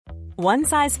One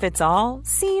size fits all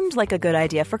seemed like a good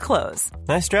idea for clothes.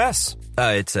 Nice dress.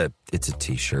 It's a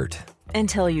t-shirt.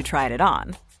 Until you tried it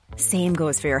on. Same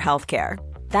goes for your healthcare.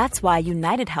 That's why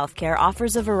United Healthcare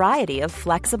offers a variety of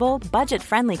flexible,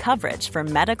 budget-friendly coverage for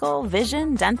medical,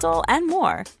 vision, dental, and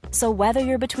more. So whether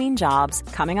you're between jobs,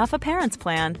 coming off a parent's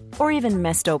plan, or even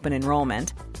missed open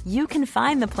enrollment, you can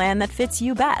find the plan that fits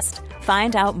you best.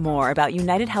 Find out more about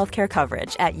United Healthcare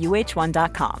coverage at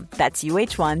uh1.com. That's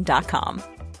uh1.com.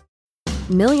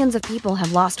 Millions of people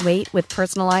have lost weight with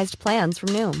personalized plans from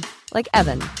Noom. Like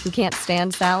Evan, who can't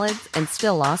stand salads and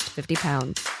still lost 50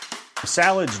 pounds.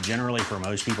 Salads generally for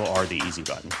most people are the easy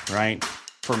button, right?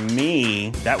 For me,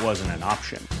 that wasn't an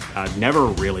option. I never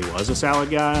really was a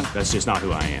salad guy. That's just not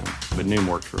who I am. But Noom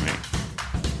worked for me.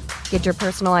 Get your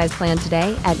personalized plan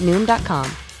today at Noom.com.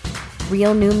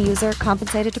 Real Noom user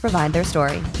compensated to provide their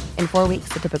story. In 4 weeks,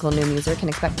 the typical Noom user can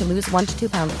expect to lose 1 to 2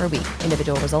 pounds per week.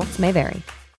 Individual results may vary.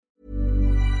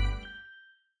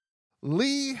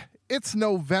 Lee, it's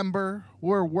November.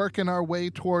 We're working our way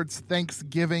towards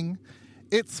Thanksgiving.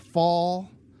 It's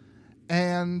fall,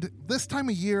 and this time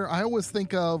of year, I always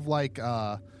think of like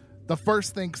the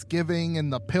first Thanksgiving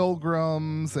and the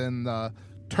Pilgrims and the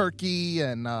turkey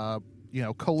and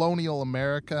colonial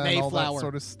America and all that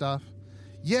sort of stuff.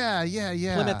 Yeah.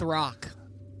 Plymouth Rock.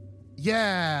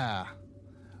 Yeah.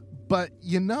 But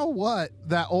you know what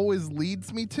that always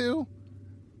leads me to?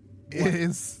 What?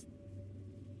 Is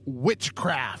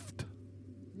witchcraft.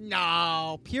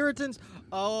 No, Puritans.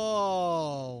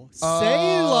 Oh,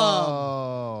 Salem.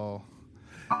 Oh.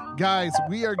 Guys,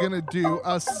 we are going to do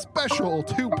a special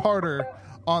two-parter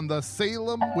on the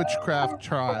Salem witchcraft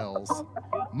trials.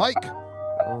 Mike,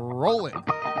 roll it.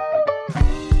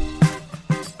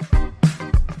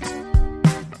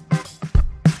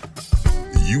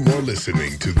 You are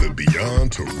listening to the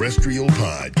Beyond Terrestrial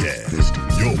Podcast,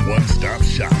 your one-stop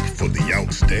shop for the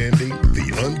outstanding,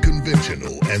 the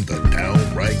unconventional, and the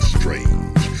downright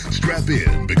strange. Strap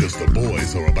in because the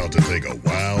boys are about to take a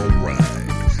wild ride.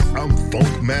 I'm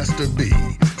Funk Master B,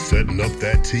 setting up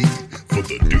that tea for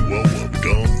the duo of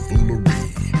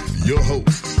Gumfoolery. Your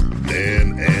hosts,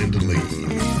 Dan and Lee.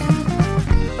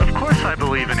 Of course I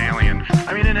believe in aliens.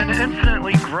 I mean, in an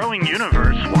infinitely growing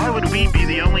universe, why would we be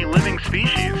the only living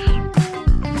species?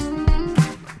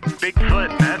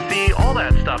 Bigfoot, Nessie, all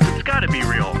that stuff, it's gotta be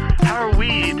real. How are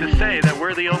we to say that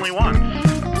we're the only ones?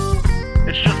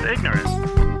 It's just ignorant.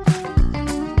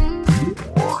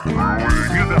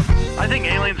 I think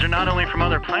aliens are not only from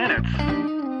other planets,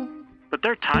 but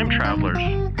they're time travelers.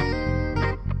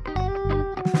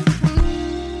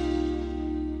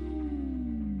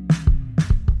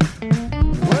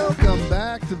 Welcome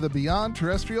back to the Beyond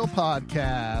Terrestrial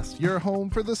Podcast, your home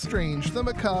for the strange, the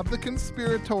macabre, the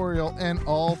conspiratorial, and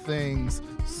all things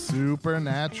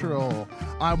supernatural.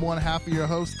 I'm one half of your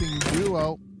hosting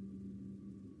duo.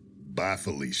 Bye,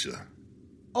 Felicia.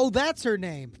 Oh, that's her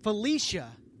name,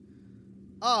 Felicia.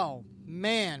 Oh,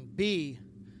 man, B.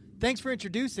 Thanks for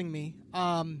introducing me,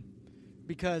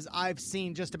 because I've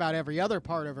seen just about every other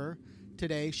part of her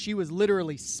today. She was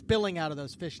literally spilling out of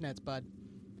those fishnets, bud.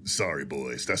 Sorry,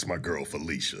 boys. That's my girl,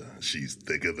 Felicia. She's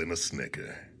thicker than a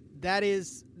Snicker. That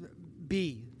is,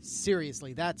 B,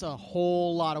 seriously, that's a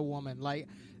whole lot of woman. Like,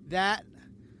 that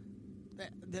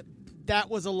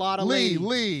was a lot of lady.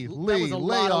 Lee, lay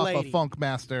off a Funk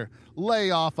Master. Lay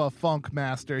off a Funk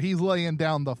Master. He's laying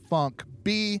down the funk.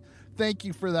 B, thank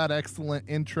you for that excellent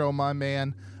intro, my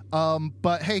man.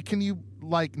 But hey, can you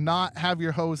not have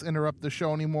your host interrupt the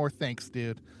show anymore? Thanks,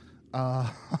 dude.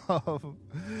 Can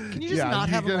you just not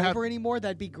have him over anymore?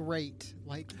 That'd be great.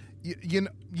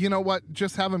 You know what?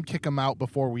 Just have him kick him out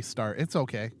before we start. It's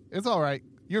okay. It's all right.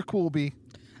 You're cool, B.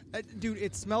 Dude,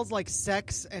 it smells like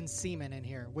sex and semen in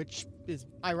here, which is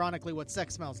ironically what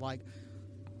sex smells like.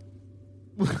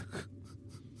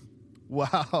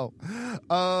 Wow.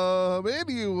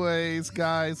 Anyways,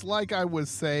 guys, like I was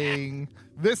saying,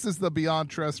 this is the Beyond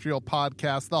Terrestrial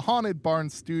Podcast. The Haunted Barn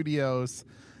Studios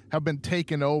have been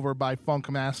taken over by Funk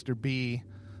Master B.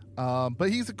 But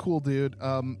he's a cool dude.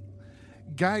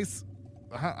 Guys,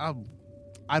 I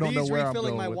don't know where I'm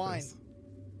going my with wine. this.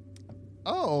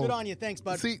 Oh. Good on you. Thanks,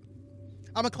 bud. See,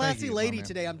 I'm a classy lady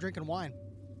today. I'm drinking wine.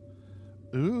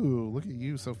 Ooh, look at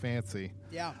you, so fancy.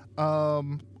 Yeah.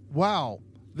 Wow.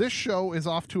 This show is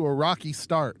off to a rocky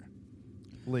start,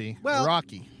 Lee. Well,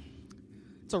 rocky.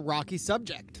 It's a rocky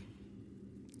subject.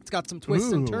 It's got some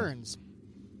twists and turns.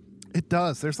 It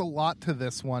does. There's a lot to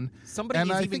this one. Somebody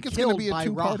and is I even think it's going to be a by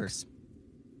two-parter. rocks.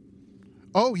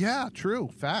 Oh, yeah, true.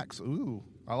 Facts. Ooh.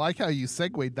 I like how you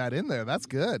segued that in there. That's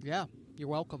good. Yeah, you're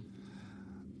welcome.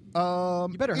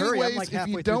 You better hurry. Anyways, I'm like if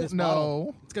halfway you through don't this know,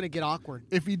 bottle. It's going to get awkward.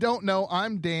 If you don't know,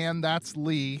 I'm Dan. That's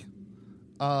Lee.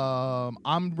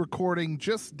 I'm recording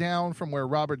just down from where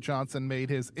Robert Johnson made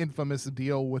his infamous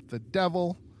deal with the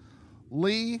devil.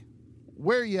 Lee,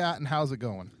 where you at and how's it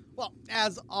going? Well,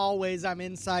 as always, I'm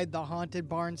inside the Haunted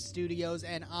Barn Studios,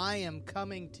 and I am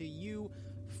coming to you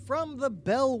from the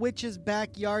Bell Witch's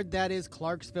backyard, that is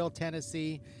Clarksville,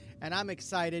 Tennessee. And I'm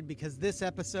excited because this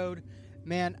episode,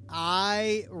 man,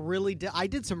 I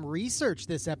did some research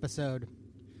this episode.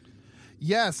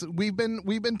 Yes, we've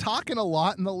been talking a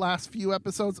lot in the last few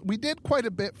episodes. We did quite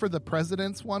a bit for the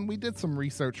President's one. We did some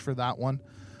research for that one.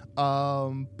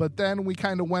 But then we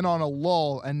kind of went on a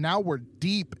lull, and now we're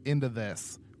deep into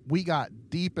this. We got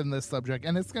deep in this subject,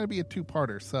 and it's going to be a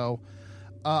two-parter. So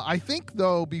I think,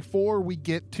 though, before we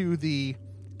get to the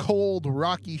cold,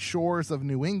 rocky shores of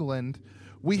New England,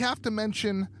 we have to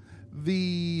mention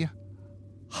the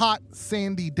hot,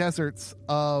 sandy deserts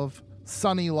of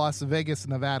sunny Las Vegas,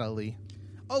 Nevada, Lee.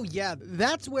 Oh, yeah.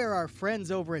 That's where our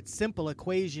friends over at Simple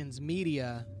Equations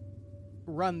Media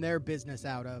run their business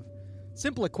out of.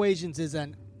 Simple Equations is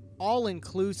an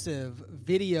all-inclusive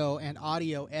video and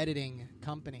audio editing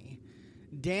company.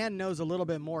 Dan knows a little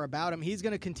bit more about him. He's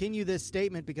going to continue this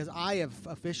statement because I have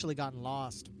officially gotten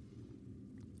lost.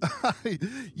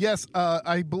 Yes,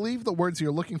 I believe the words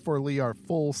you're looking for, Lee, are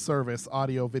full-service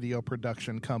audio-video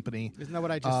production company. Isn't that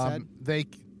what I just said?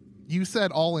 You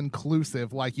said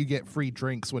all-inclusive, like you get free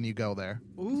drinks when you go there.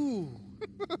 Ooh.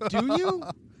 Do you?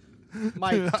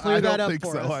 Might clear that up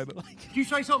for us. Did you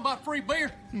say something about free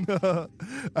beer?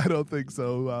 I don't think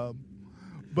so.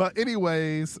 But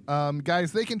anyways,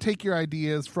 guys, they can take your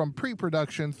ideas from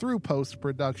pre-production through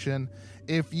post-production.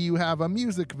 If you have a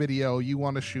music video you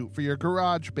want to shoot for your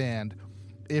garage band,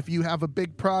 if you have a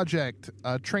big project,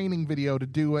 a training video to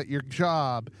do at your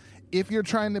job, if you're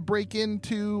trying to break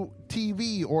into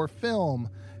TV or film,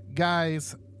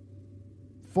 guys,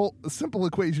 Simple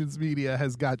Equations Media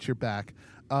has got your back.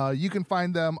 You can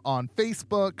find them on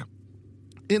Facebook,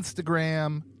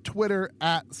 Instagram, Twitter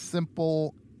at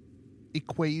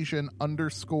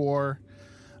 @SimpleEquation_.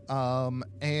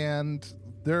 And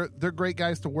they're great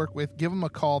guys to work with. Give them a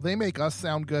call. They make us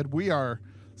sound good. We are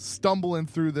stumbling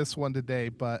through this one today,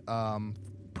 but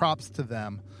props to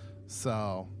them.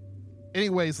 So,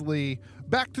 anyways, Lee,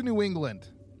 back to New England.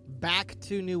 Back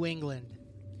to New England.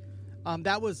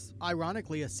 That was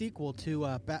ironically a sequel to,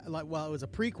 it was a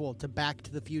prequel to Back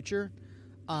to the Future,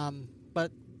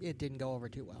 but it didn't go over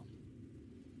too well.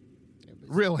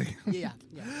 Really? Yeah.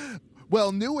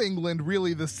 Well, New England,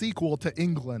 really the sequel to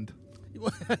England.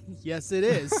 Yes, it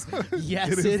is.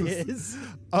 Yes, it is.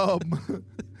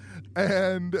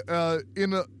 And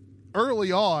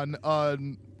early on,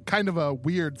 kind of a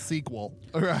weird sequel.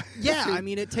 Right? Yeah, I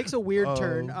mean, it takes a weird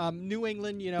turn. New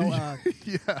England, yeah.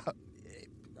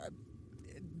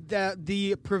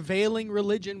 The prevailing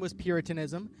religion was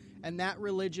Puritanism, and that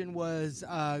religion was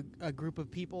a group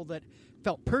of people that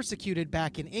felt persecuted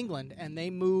back in England, and they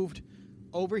moved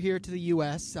over here to the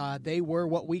U.S. They were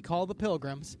what we call the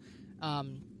Pilgrims,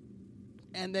 and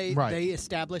they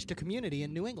established a community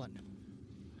in New England.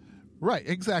 Right,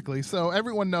 exactly. So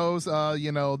everyone knows,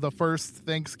 the first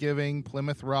Thanksgiving,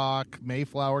 Plymouth Rock,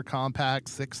 Mayflower Compact,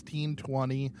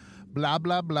 1620, blah,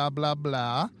 blah, blah, blah,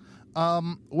 blah.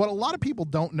 What a lot of people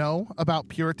don't know about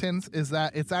Puritans is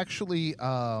that it's actually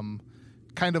kind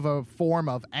of a form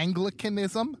of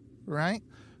Anglicanism, right?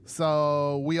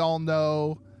 So we all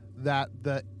know that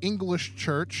the English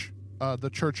Church, the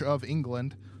Church of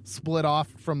England, split off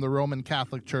from the Roman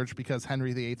Catholic Church because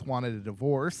Henry VIII wanted a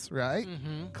divorce, right?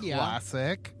 Mm-hmm.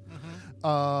 Classic. Yeah.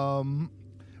 Mm-hmm.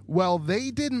 Well,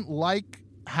 they didn't like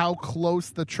how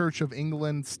close the Church of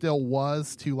England still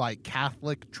was to, like,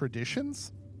 Catholic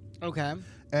traditions. Okay.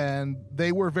 And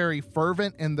they were very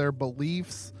fervent in their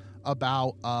beliefs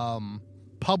about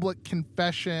public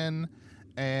confession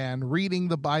and reading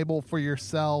the Bible for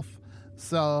yourself.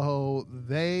 So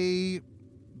they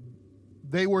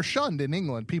were shunned in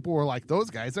England. People were like,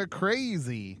 those guys are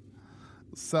crazy.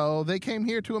 So they came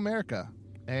here to America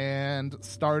and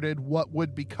started what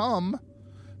would become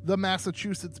the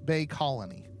Massachusetts Bay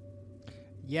Colony.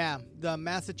 Yeah, the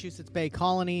Massachusetts Bay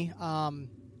Colony.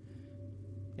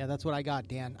 Yeah, that's what I got,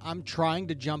 Dan. I'm trying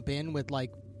to jump in with,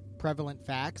 like, prevalent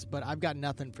facts, but I've got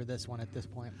nothing for this one at this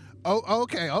point. Oh,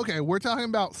 okay. We're talking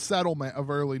about settlement of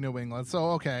early New England.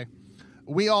 So, okay.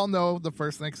 We all know the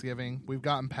first Thanksgiving. We've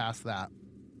gotten past that.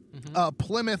 Mm-hmm.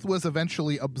 Plymouth was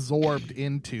eventually absorbed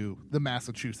into the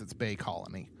Massachusetts Bay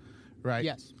Colony, right?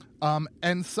 Yes.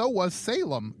 And so was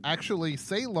Salem. Actually,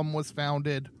 Salem was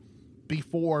founded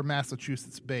before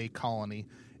Massachusetts Bay Colony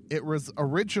it was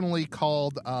originally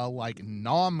called like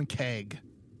Nomkeg.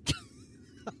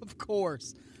 Of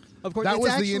course. That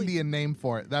was the Indian name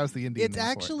for it. It's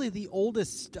actually the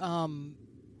oldest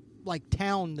like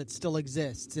town that still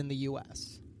exists in the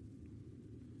U.S.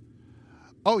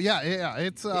 Oh yeah.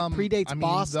 It's it predates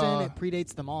Boston. It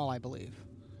predates them all, I believe.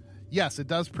 Yes, it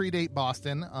does predate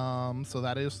Boston. So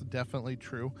that is definitely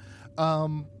true.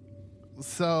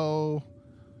 So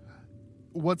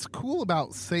what's cool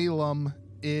about Salem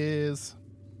is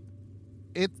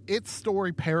its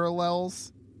story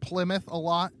parallels Plymouth a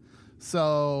lot.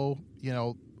 So, you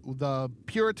know, the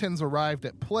Puritans arrived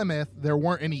at Plymouth. There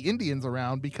weren't any Indians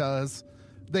around because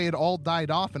they had all died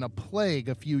off in a plague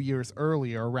a few years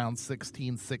earlier, around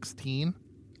 1616.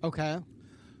 Okay.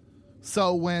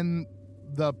 So when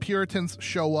the Puritans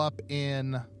show up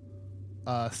in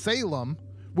Salem,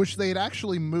 which they had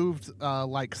actually moved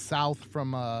like south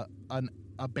from an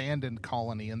abandoned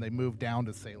colony, and they moved down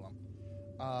to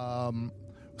Salem.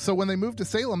 So when they moved to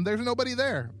Salem, there's nobody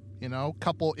there. You know,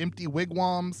 couple empty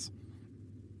wigwams,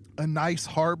 a nice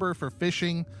harbor for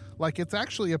fishing. Like, it's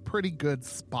actually a pretty good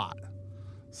spot.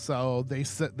 So they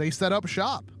set up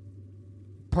shop.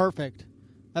 Perfect.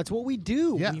 That's what we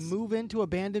do. Yes. We move into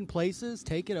abandoned places,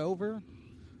 take it over.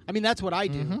 I mean, that's what I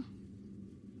do.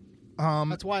 Mm-hmm.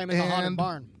 That's why I'm in the haunted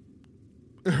barn.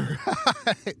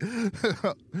 Right.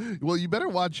 Well, you better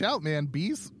watch out, man.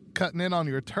 Bees cutting in on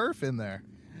your turf in there.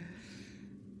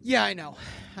 Yeah, I know.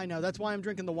 That's why I'm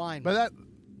drinking the wine. But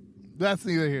that's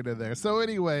neither here nor there. So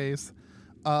anyways,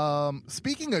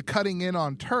 speaking of cutting in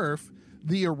on turf,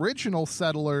 the original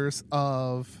settlers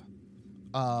of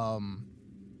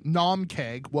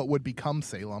Nomkeg, what would become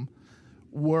Salem,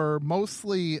 were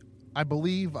mostly, I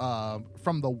believe,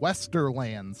 from the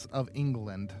Westerlands of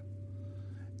England.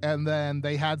 And then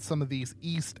they had some of these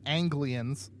East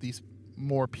Anglians, these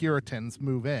more Puritans,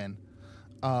 move in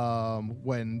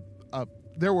when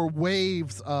there were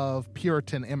waves of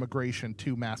Puritan immigration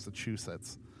to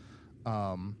Massachusetts.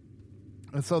 And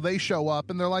so they show up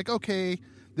and they're like, okay,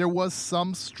 there was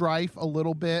some strife a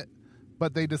little bit,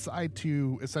 but they decide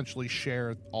to essentially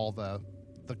share all the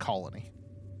colony.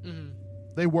 Mm-hmm.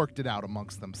 They worked it out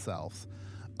amongst themselves.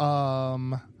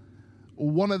 One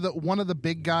of the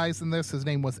big guys in this, his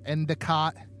name was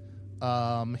Endicott.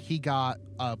 He got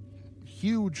a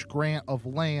huge grant of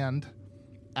land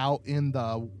out in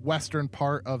the western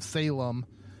part of Salem,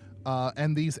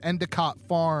 and these Endicott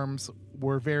farms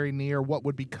were very near what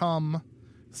would become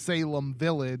Salem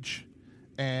Village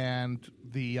and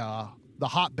the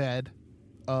hotbed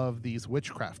of these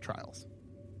witchcraft trials.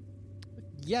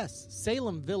 Yes,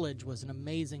 Salem Village was an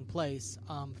amazing place,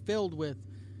 filled with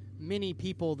many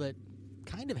people that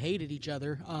kind of hated each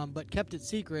other, but kept it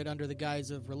secret under the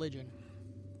guise of religion.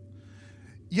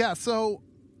 Yeah, so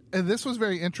this was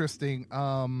very interesting.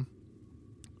 In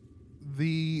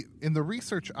the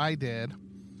research I did,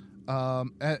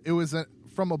 it was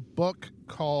from a book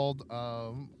called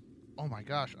oh my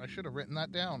gosh, I should have written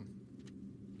that down.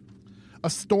 A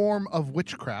Storm of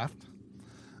Witchcraft.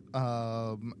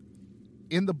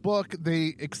 In the book,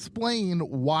 they explain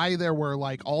why there were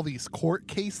like all these court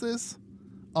cases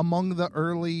among the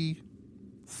early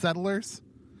settlers.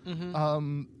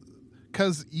 Mm-hmm.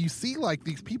 Because you see like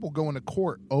these people going to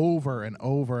court over and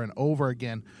over and over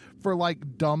again for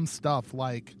like dumb stuff,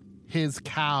 like his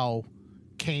cow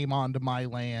came onto my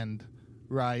land,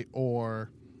 right?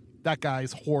 Or that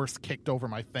guy's horse kicked over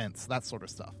my fence, that sort of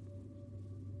stuff.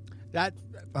 That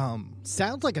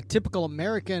sounds like a typical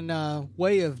American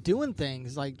way of doing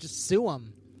things, like just sue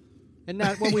them. Isn't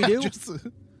that what we do?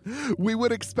 We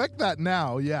would expect that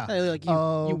now, yeah. Like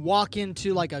you walk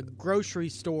into like a grocery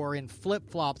store in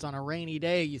flip-flops on a rainy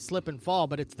day, you slip and fall,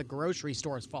 but it's the grocery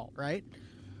store's fault, right?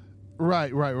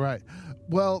 Right.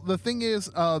 Well, the thing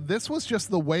is, this was just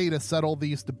the way to settle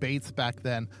these debates back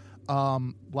then.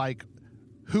 Like,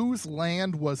 whose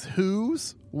land was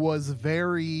whose was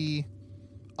very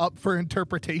up for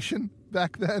interpretation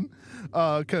back then,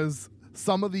 because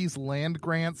some of these land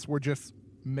grants were just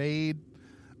made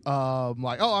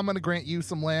like, oh, I'm going to grant you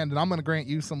some land, and I'm going to grant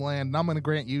you some land, and I'm going to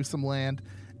grant you some land.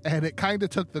 And it kind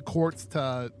of took the courts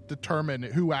to determine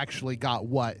who actually got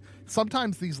what.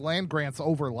 Sometimes these land grants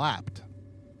overlapped.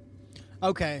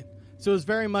 Okay. So it was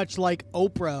very much like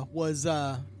Oprah was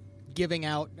giving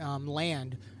out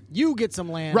land. You get some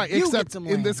land. Right, you except get some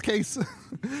land. in this case,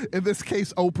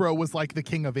 Oprah was like the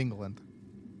king of England.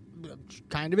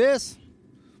 Kind of is.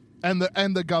 And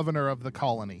the governor of the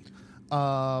colony.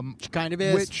 Kind of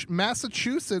is. Which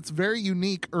Massachusetts, very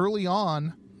unique early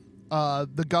on,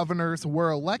 the governors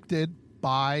were elected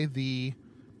by the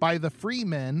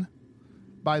freemen,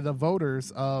 by the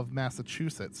voters of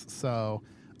Massachusetts. So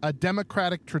a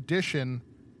democratic tradition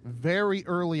very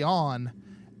early on,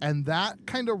 and that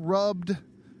kind of rubbed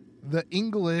the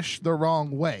English the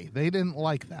wrong way. They didn't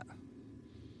like that.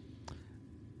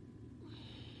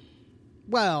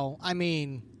 Well, I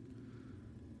mean,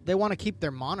 they want to keep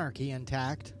their monarchy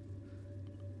intact.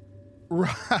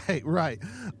 Right.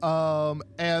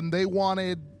 And they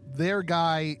wanted their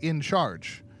guy in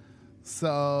charge.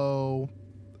 So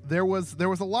there was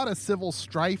a lot of civil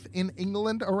strife in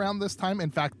England around this time.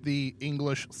 In fact, the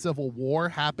English Civil War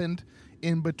happened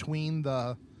in between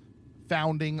the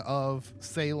founding of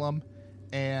Salem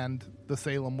and the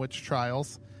Salem witch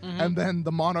trials. Mm-hmm. And then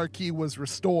the monarchy was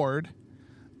restored.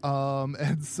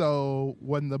 And so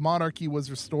when the monarchy was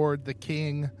restored, the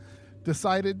king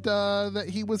decided that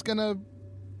he was going to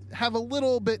have a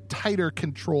little bit tighter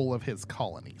control of his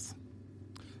colonies.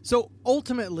 So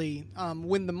ultimately,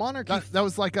 when the monarchy... That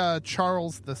was like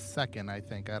Charles II, I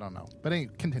think. I don't know. But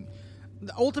anyway, continue.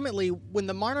 Ultimately, when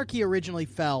the monarchy originally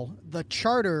fell, the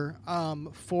charter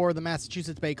for the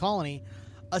Massachusetts Bay Colony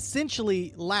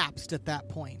essentially lapsed at that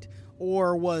point,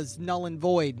 or was null and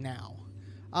void now.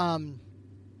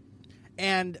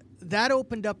 And that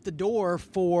opened up the door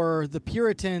for the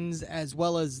Puritans, as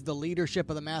well as the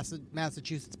leadership of the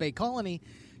Massachusetts Bay Colony,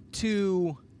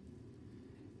 to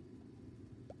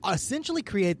essentially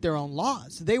create their own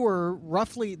laws. They were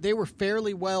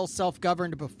fairly well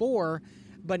self-governed before,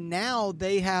 but now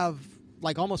they have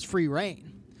like almost free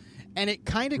reign. And it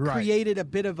kind of created a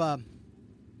bit of a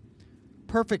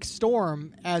perfect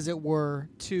storm, as it were,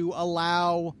 to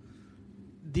allow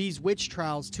these witch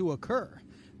trials to occur.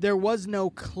 There was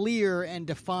no clear and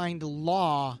defined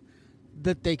law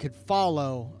that they could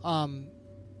follow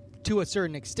to a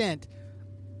certain extent.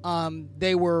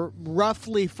 They were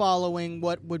roughly following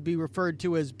what would be referred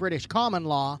to as British common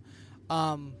law,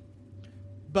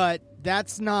 but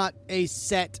that's not a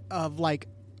set of like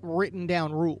written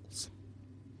down rules.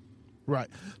 Right.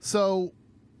 So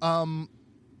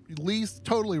Lee's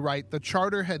totally right. The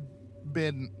charter had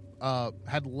been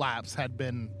lapsed, had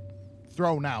been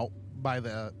thrown out by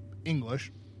the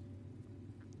English.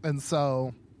 And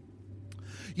so,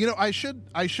 I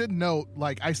should note,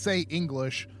 like, I say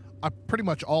English, pretty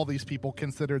much all these people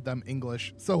considered them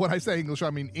English. So when I say English, I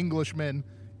mean Englishmen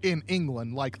in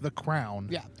England, like the Crown.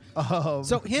 Yeah.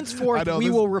 So henceforth,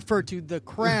 will refer to the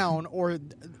Crown or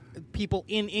people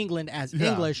in England as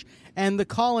English, and the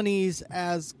colonies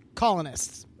as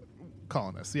colonists.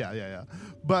 Colonists, yeah.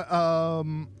 But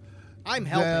I'm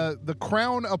helping. The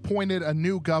Crown appointed a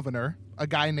new governor, a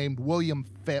guy named William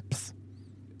Phips,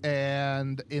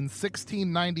 and in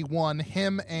 1691,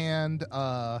 him and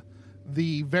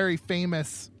the very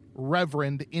famous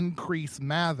Reverend Increase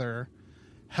Mather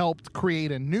helped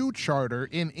create a new charter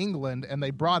in England, and they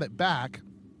brought it back.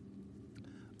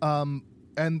 And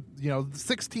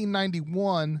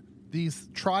 1691, these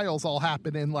trials all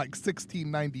happened in like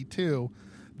 1692.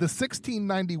 The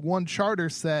 1691 charter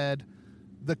said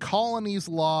the colony's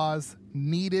laws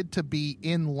needed to be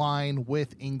in line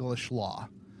with English law.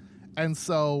 And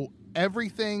so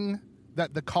everything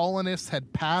that the colonists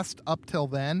had passed up till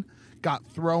then got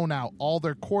thrown out. All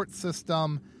their court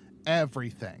system,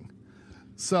 everything.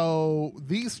 So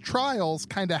these trials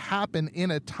kind of happen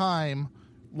in a time,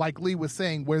 like Lee was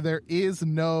saying, where there is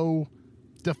no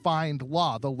defined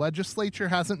law. The legislature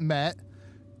hasn't met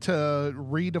to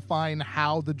redefine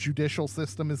how the judicial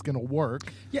system is going to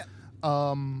work. Yeah.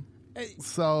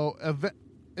 So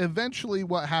eventually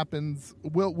what happens,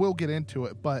 we'll get into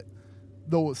it, but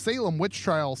the Salem witch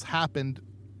trials happened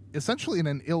essentially in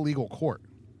an illegal court.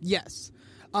 Yes.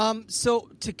 So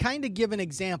to kind of give an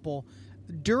example,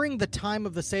 during the time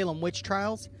of the Salem witch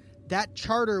trials, that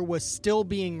charter was still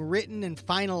being written and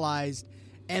finalized,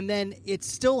 and then it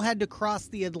still had to cross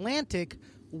the Atlantic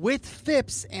with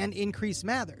Phips and Increase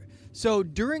Mather. So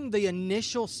during the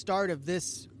initial start of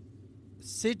this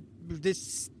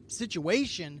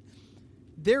situation,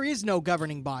 there is no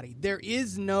governing body. There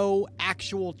is no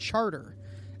actual charter,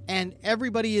 and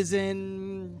everybody is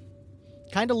in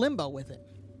kind of limbo with it.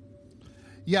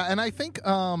 Yeah, and I think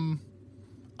I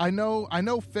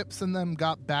know Phips and them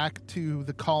got back to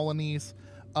the colonies.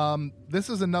 This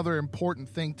is another important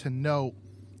thing to note,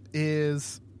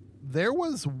 is there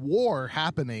was war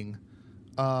happening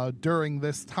during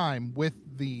this time with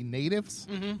the natives.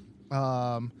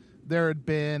 Mm-hmm. There had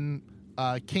been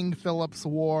King Philip's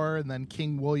War and then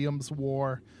King William's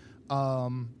War. A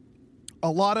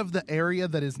lot of the area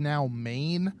that is now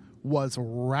Maine was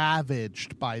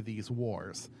ravaged by these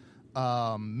wars.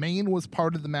 Maine was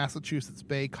part of the Massachusetts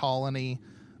Bay Colony,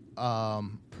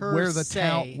 where the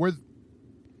town, where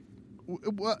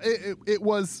it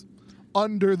was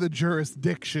under the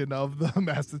jurisdiction of the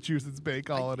Massachusetts Bay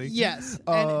Colony. Yes.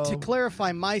 And to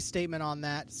clarify my statement on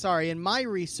that, sorry, in my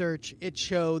research, it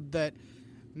showed that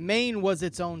Maine was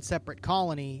its own separate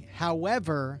colony.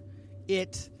 However,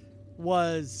 it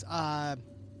was,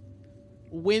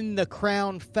 when the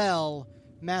crown fell,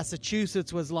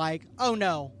 Massachusetts was like, oh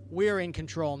no, we're in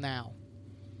control now.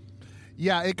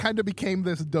 Yeah, it kind of became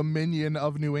this dominion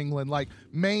of New England. Like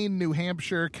Maine, New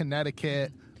Hampshire,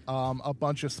 Connecticut, a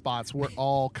bunch of spots were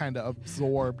all kind of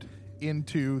absorbed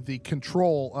into the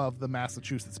control of the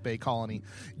Massachusetts Bay Colony.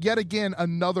 Yet again,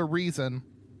 another reason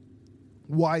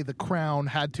why the crown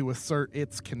had to assert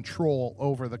its control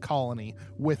over the colony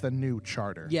with a new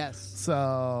charter. Yes.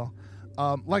 So,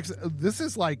 this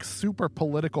is like super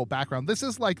political background. This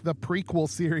is like the prequel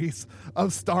series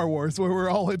of Star Wars where we're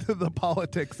all into the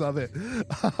politics of it.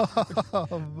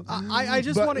 I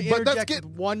just want to interject with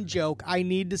one joke. I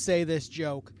need to say this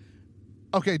joke.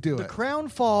 Okay, do it. The crown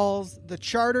falls, the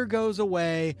charter goes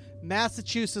away,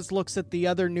 Massachusetts looks at the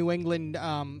other New England,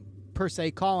 per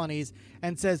se, colonies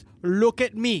and says, look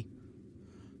at me.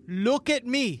 Look at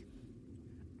me.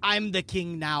 I'm the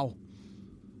king now.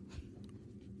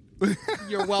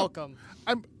 You're welcome.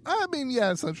 I mean,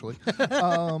 yeah, essentially.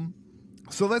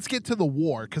 So let's get to the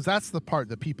war, because that's the part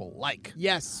that people like.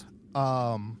 Yes.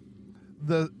 Where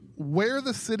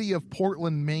the city of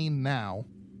Portland, Maine now,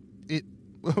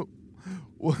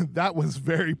 that was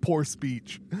very poor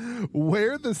speech.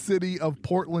 Where the city of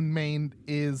Portland, Maine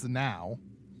is now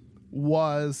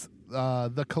was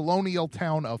the colonial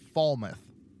town of Falmouth.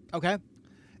 Okay.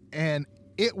 And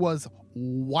it was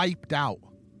wiped out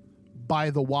by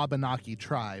the Wabanaki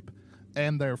tribe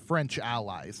and their French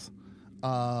allies.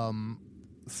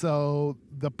 So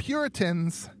the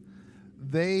Puritans,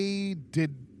 they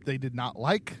did not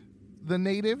like the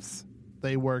natives.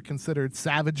 They were considered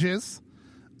savages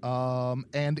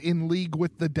and in league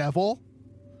with the devil.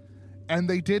 And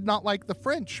they did not like the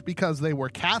French because they were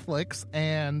Catholics,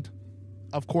 and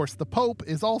of course the Pope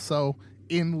is also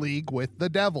in league with the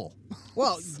devil.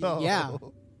 Well, yeah.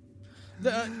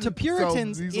 To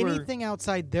Puritans, so anything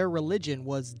outside their religion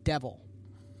was devil.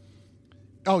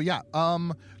 Oh, yeah.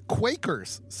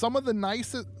 Quakers, some of the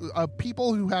nicest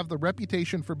people who have the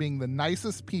reputation for being the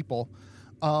nicest people,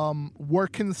 were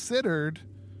considered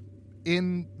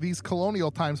in these colonial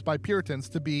times by Puritans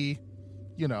to be,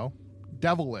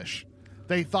 devilish.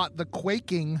 They thought the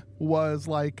quaking was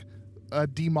like a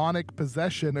demonic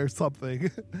possession or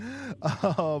something.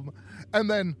 And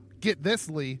then, get this,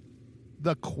 Lee,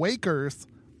 the Quakers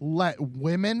let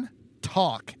women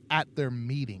talk at their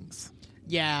meetings.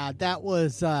 Yeah, that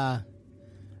was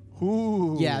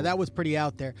Ooh. Yeah, that was pretty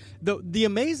out there. The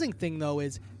amazing thing though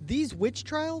is these witch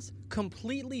trials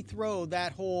completely throw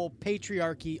that whole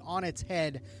patriarchy on its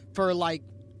head for like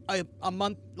a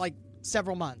month, like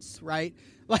several months, right?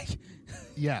 Like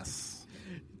Yes.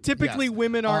 Typically, yes.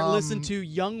 Women aren't listened to.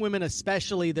 Young women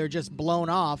especially, they're just blown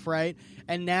off, right?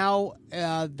 And now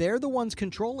they're the ones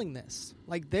controlling this.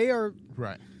 Like, they are...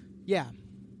 Right. Yeah.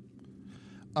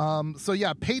 So,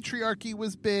 yeah, patriarchy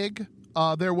was big.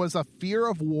 There was a fear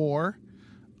of war.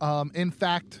 In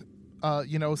fact,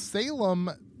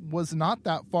 Salem was not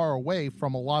that far away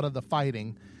from a lot of the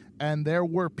fighting. And there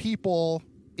were people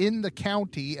in the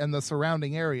county and the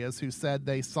surrounding areas who said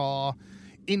they saw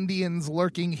Indians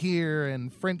lurking here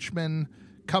and Frenchmen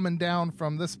coming down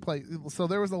from this place. So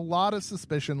there was a lot of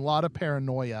suspicion, a lot of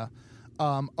paranoia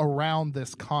around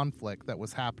this conflict that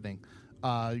was happening,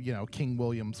 King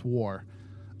William's War.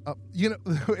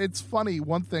 It's funny,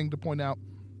 one thing to point out,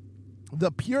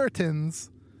 the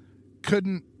Puritans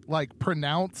couldn't,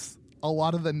 pronounce a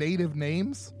lot of the native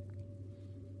names,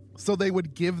 so they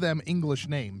would give them English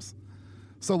names.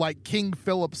 So, King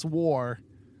Philip's War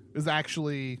is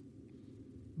actually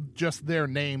just their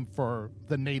name for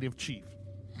the native chief.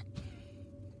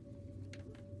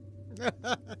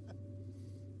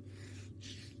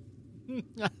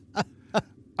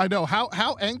 I know.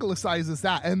 How anglicized is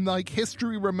that? And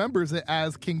history remembers it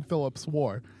as King Philip's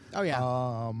War. Oh yeah.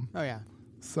 Oh yeah.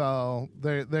 So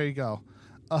there you go.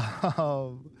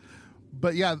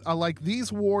 But yeah,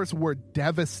 these wars were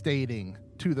devastating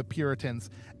to the Puritans,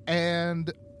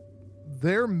 and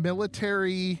their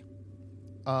military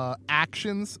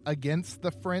actions against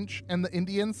the French and the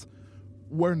Indians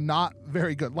were not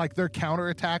very good. Their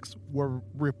counterattacks were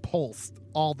repulsed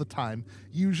all the time,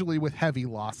 usually with heavy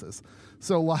losses.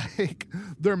 So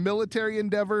their military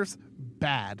endeavors,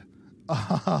 bad.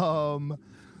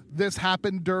 This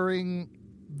happened during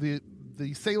the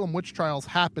Salem witch trials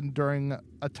happened during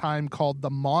a time called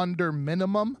the Maunder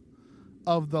Minimum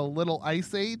of the Little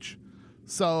Ice Age.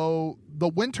 So the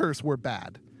winters were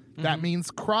bad. That means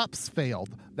crops failed.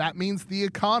 That means the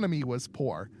economy was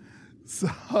poor.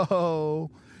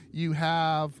 So you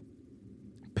have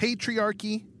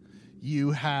patriarchy,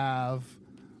 you have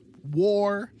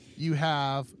war, you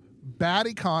have bad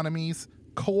economies,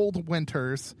 cold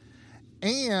winters,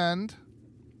 and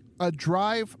a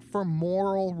drive for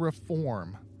moral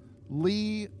reform.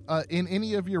 Lee, in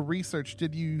any of your research,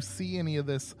 did you see any of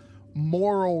this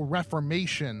moral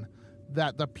reformation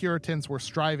that the Puritans were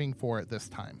striving for at this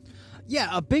time? Yeah,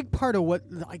 a big part of what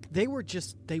they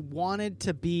wanted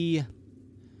to be,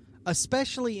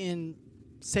 especially in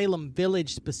Salem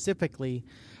Village specifically,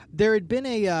 there had been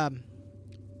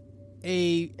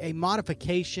a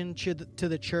modification to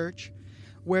the church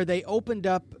where they opened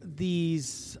up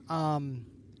these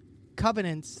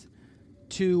covenants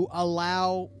to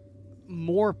allow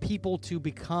more people to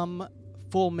become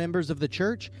full members of the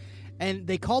church, and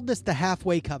they called this the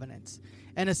halfway covenants.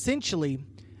 And essentially,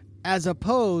 as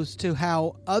opposed to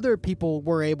how other people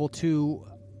were able to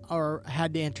or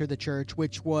had to enter the church,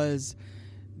 which was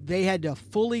they had to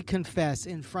fully confess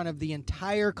in front of the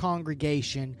entire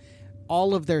congregation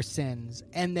all of their sins,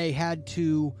 and they had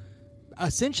to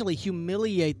essentially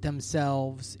humiliate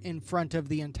themselves in front of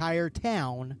the entire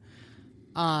town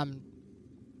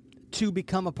to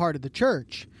become a part of the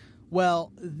church.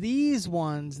 Well, these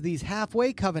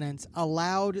halfway covenants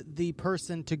allowed the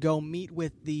person to go meet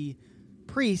with the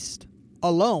priest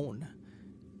alone,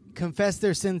 confess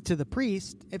their sins to the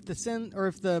priest. If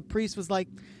the priest was like,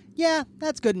 yeah,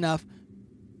 that's good enough,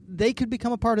 they could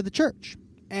become a part of the church.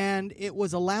 And it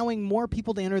was allowing more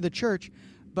people to enter the church,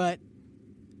 but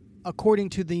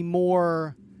according to the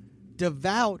more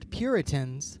devout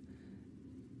Puritans,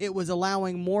 it was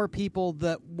allowing more people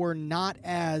that were not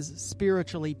as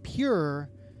spiritually pure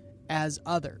as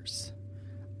others.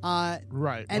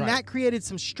 Right. That created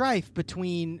some strife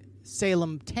between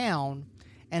Salem Town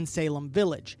and Salem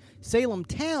Village. Salem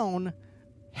Town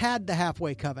had the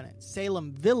halfway covenant.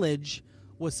 Salem Village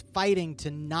was fighting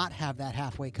to not have that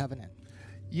halfway covenant.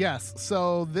 Yes,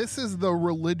 so this is the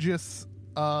religious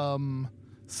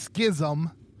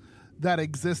schism that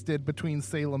existed between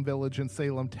Salem Village and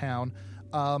Salem Town.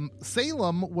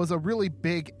 Salem was a really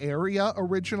big area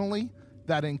originally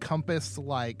that encompassed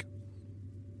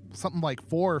something like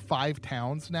 4 or 5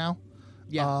 towns now.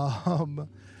 Yeah.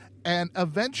 And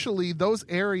eventually those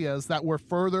areas that were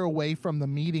further away from the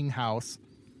meeting house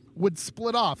would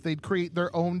split off. They'd create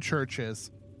their own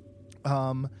churches.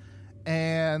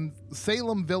 And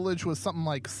Salem Village was something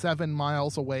like 7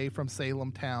 miles away from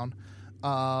Salem Town.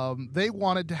 They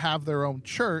wanted to have their own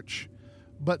church,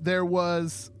 but there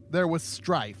was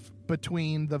strife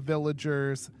between the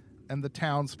villagers and the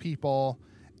townspeople,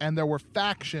 and there were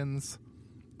factions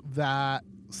that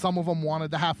some of them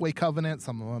wanted the halfway covenant,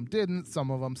 some of them didn't,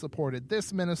 some of them supported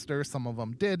this minister, some of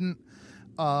them didn't,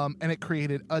 and it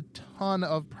created a ton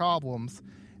of problems.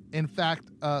 In fact,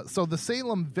 so the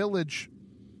Salem Village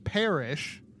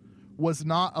parish was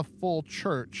not a full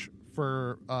church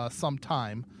for some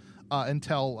time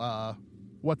until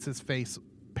what's-his-face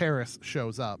Paris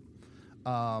shows up.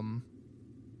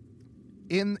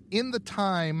 In the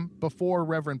time before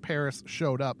Reverend Paris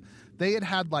showed up, they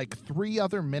had 3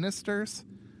 other ministers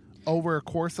over a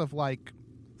course of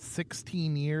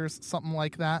 16 years, something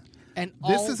like that. And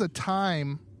this is a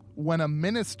time when a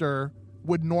minister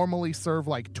would normally serve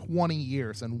 20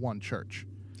 years in one church.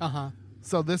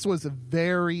 So this was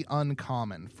very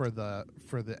uncommon for the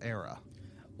era.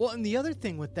 Well, and the other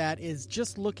thing with that is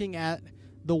just looking at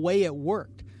the way it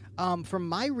worked. From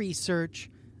my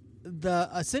research,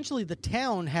 essentially the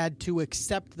town had to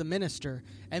accept the minister,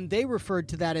 and they referred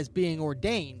to that as being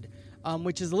ordained,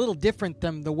 which is a little different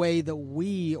than the way that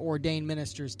we ordain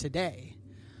ministers today.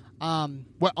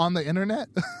 What, on the internet?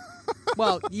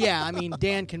 Well, yeah, I mean,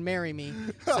 Dan can marry me,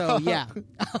 so yeah.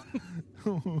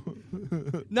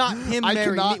 Not him I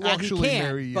marry cannot me. Well, actually he can,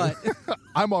 marry you. but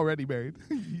I'm already married.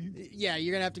 yeah,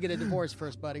 you're gonna have to get a divorce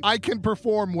first, buddy. I can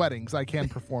perform weddings.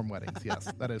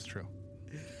 Yes, that is true.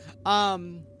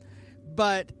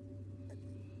 But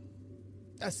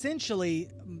essentially,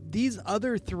 these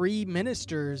other 3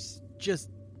 ministers just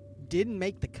didn't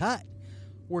make the cut.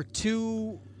 Were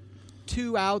too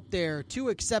out there, too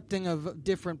accepting of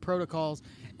different protocols,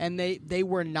 and they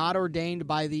were not ordained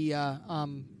by the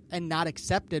and not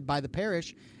accepted by the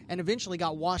parish, and eventually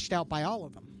got washed out by all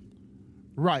of them.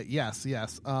 Right. Yes.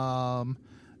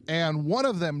 And one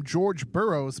of them, George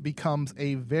Burroughs, becomes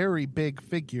a very big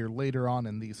figure later on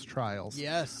in these trials.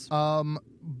 Yes.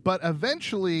 But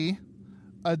eventually,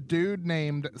 a dude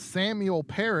named Samuel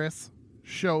Paris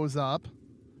shows up,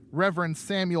 Reverend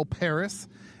Samuel Paris,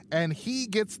 and he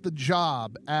gets the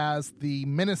job as the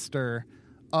minister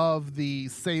of the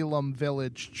Salem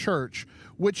Village Church,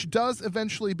 which does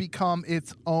eventually become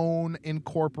its own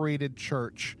incorporated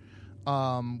church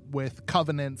with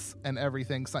covenants and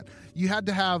everything. So you had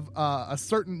to have a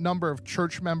certain number of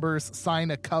church members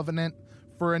sign a covenant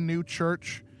for a new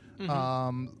church.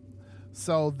 Mm-hmm.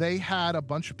 So they had a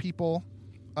bunch of people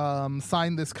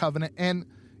sign this covenant. And,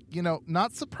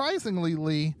 not surprisingly,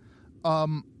 Lee,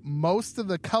 most of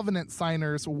the covenant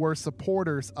signers were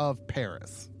supporters of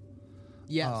Paris.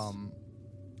 Yes.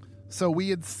 So we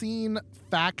had seen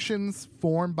factions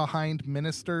form behind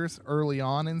ministers early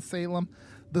on in Salem.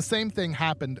 The same thing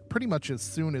happened pretty much as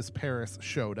soon as Paris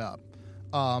showed up,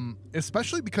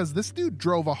 especially because this dude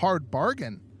drove a hard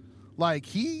bargain. Like,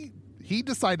 he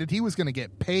decided he was going to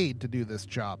get paid to do this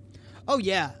job. Oh,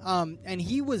 yeah. And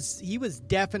he was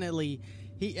definitely...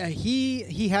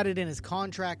 He had it in his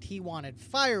contract. He wanted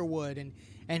firewood,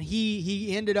 and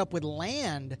he ended up with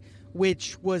land,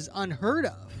 which was unheard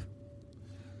of.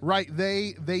 Right.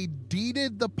 They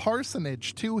deeded the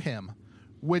parsonage to him,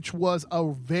 which was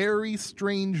a very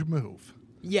strange move.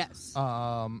 Yes.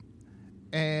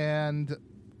 And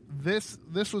this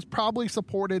was probably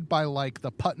supported by like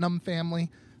the Putnam family.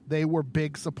 They were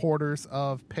big supporters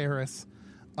of Paris.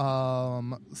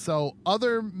 So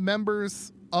other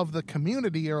members of the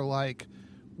community are like,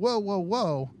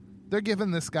 whoa. They're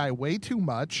giving this guy way too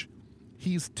much.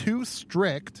 He's too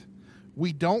strict.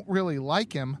 We don't really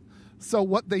like him. So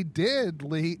what they did,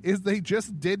 Lee, is they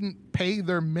just didn't pay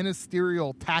their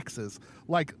ministerial taxes.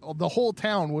 Like, the whole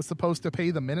town was supposed to pay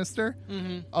the minister.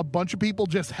 Mm-hmm. A bunch of people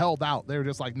just held out. They were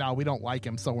just like, no, we don't like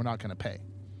him, so we're not going to pay.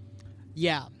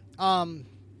 Yeah. And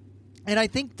I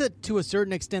think that to a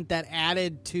certain extent that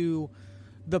added to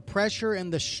the pressure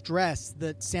and the stress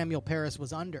that Samuel Paris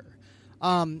was under.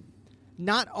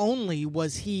 Not only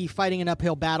was he fighting an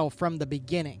uphill battle from the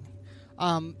beginning,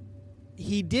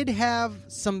 he did have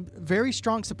some very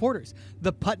strong supporters.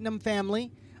 The Putnam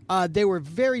family, they were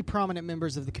very prominent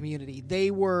members of the community.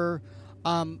 They were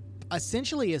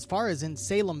essentially, as far as in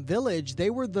Salem Village, they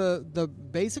were the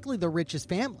basically the richest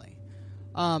family.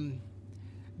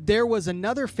 There was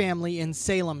another family in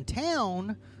Salem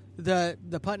Town the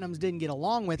Putnams didn't get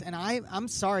along with, and I'm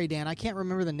sorry, Dan, I can't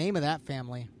remember the name of that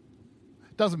family.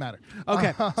 Doesn't matter.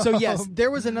 Okay, so yes,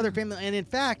 there was another family, and in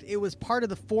fact, it was part of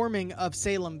the forming of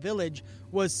Salem Village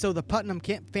was so the Putnam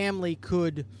family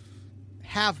could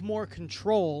have more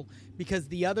control because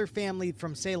the other family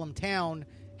from Salem Town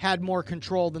had more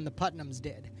control than the Putnams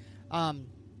did.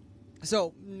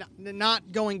 So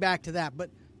not going back to that, but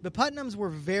the Putnams were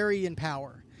very in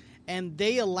power, and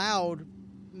they allowed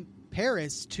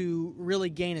Paris to really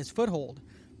gain his foothold.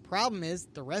 Problem is,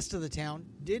 the rest of the town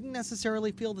didn't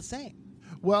necessarily feel the same.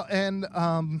 Well, and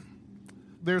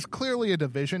there's clearly a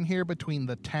division here between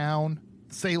the town,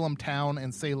 Salem Town,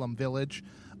 and Salem Village.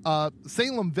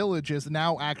 Salem Village is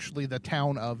now actually the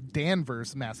town of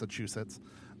Danvers, Massachusetts.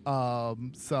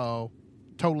 So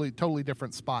totally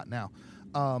different spot now.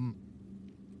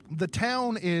 The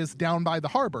town is down by the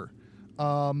harbor.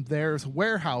 There's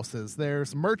warehouses.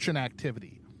 There's merchant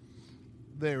activity.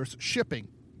 There's shipping.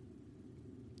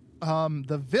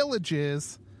 The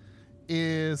villages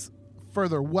is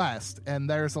further west, and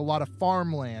there's a lot of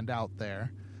farmland out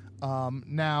there.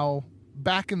 Now,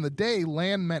 back in the day,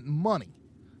 land meant money.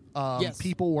 Yes.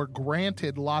 People were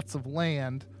granted lots of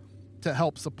land to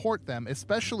help support them,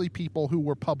 especially people who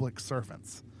were public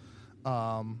servants.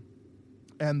 And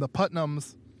the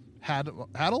Putnams had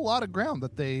a lot of ground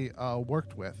that they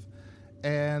worked with.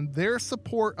 And their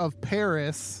support of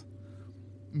Paris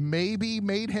maybe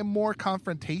made him more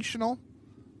confrontational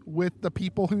with the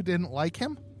people who didn't like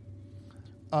him.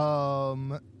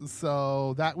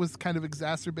 So that was kind of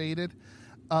exacerbated.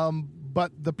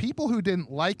 But the people who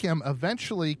didn't like him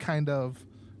eventually kind of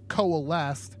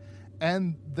coalesced,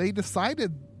 and they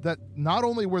decided that not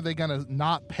only were they going to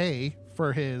not pay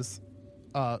for his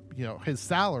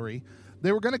salary,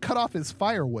 they were going to cut off his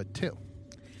firewood too.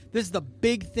 This is the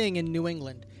big thing in New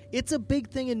England. It's a big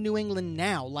thing in New England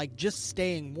now, like just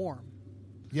staying warm.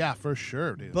 Yeah, for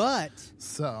sure, dude. But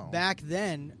back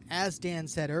then, as Dan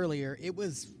said earlier, it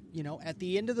was, at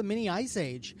the end of the mini ice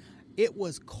age, it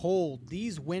was cold.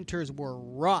 These winters were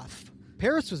rough.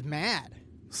 Paris was mad.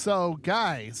 So,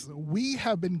 guys, we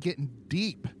have been getting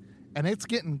deep, and it's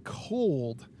getting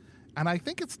cold, and I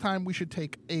think it's time we should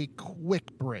take a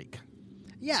quick break.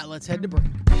 Yeah, let's head to break.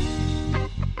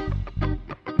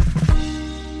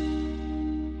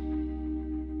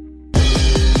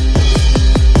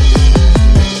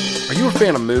 Are you a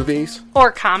fan of movies?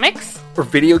 Or comics? Or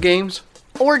video games?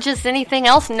 Or just anything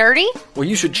else nerdy? Well,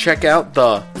 you should check out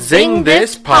the Zing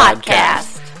This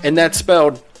Podcast. And that's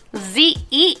spelled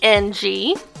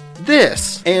Zeng.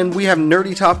 This, and we have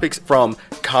nerdy topics from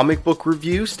comic book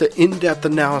reviews to in-depth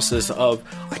analysis of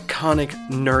iconic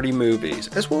nerdy movies,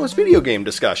 as well as video game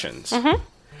discussions.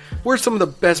 Where's some of the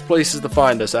best places to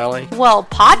find us, Allie? Well,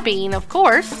 Podbean, of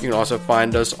course. You can also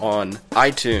find us on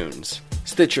iTunes,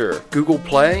 Stitcher, Google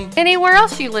Play. Anywhere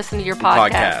else you listen to your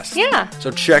podcast. Yeah. So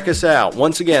check us out.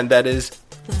 Once again, that is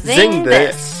Zing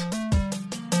This.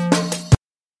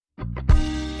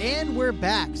 And we're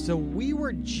back. So we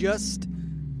were just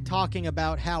talking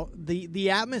about how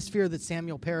the atmosphere that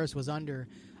Samuel Parris was under.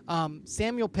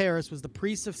 Samuel Parris was the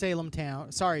priest of Salem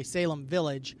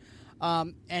Village,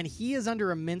 and he is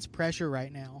under immense pressure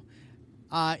right now.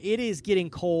 It is getting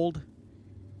cold.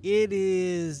 It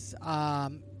is,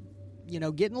 getting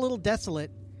a little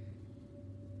desolate.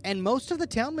 And most of the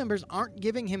town members aren't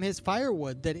giving him his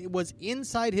firewood that it was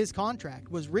inside his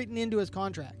contract, was written into his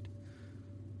contract.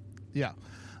 Yeah.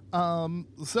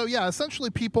 Essentially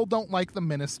people don't like the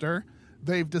minister.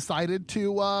 They've decided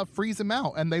to freeze him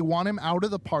out, and they want him out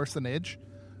of the parsonage,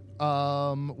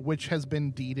 which has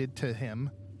been deeded to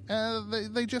him.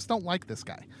 They just don't like this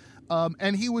guy.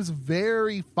 And he was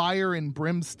very fire and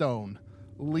brimstone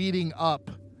leading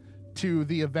up to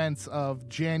the events of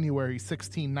January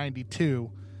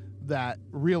 1692 that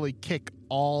really kick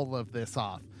all of this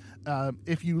off.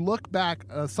 If you look back,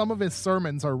 some of his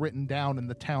sermons are written down in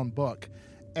the town book,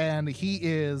 and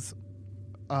he's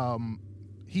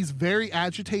very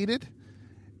agitated,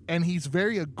 and he's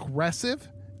very aggressive,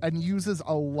 and uses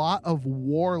a lot of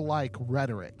warlike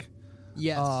rhetoric.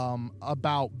 Yes.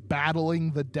 About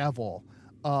battling the devil.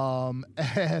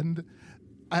 And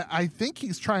I think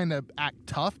he's trying to act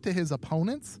tough to his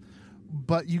opponents,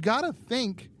 but you gotta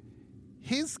think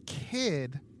his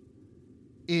kid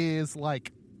is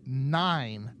like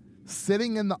 9,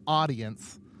 sitting in the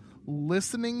audience,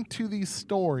 listening to these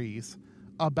stories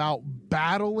about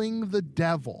battling the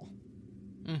devil,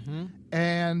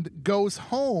 and goes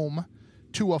home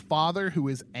to a father who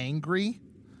is angry,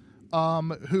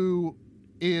 who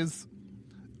is,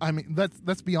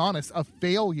 let's be honest, a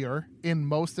failure in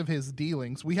most of his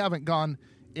dealings. We haven't gone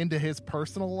into his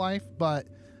personal life, but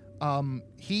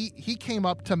he came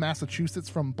up to Massachusetts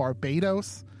from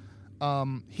Barbados.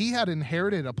 He had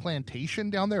inherited a plantation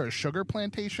down there, a sugar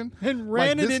plantation, and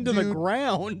ran it into the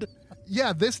ground.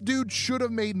 Yeah, this dude should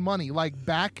have made money. Like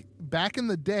back in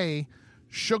the day,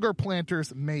 sugar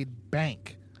planters made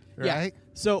bank, right? Yeah.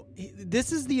 So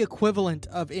this is the equivalent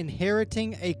of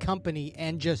inheriting a company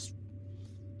and just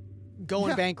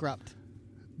going bankrupt.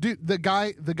 Dude, the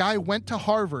guy went to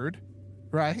Harvard,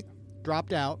 right?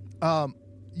 Dropped out.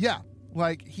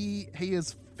 Like he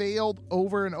has failed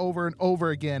over and over and over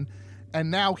again, and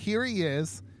now here he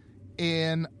is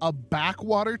in a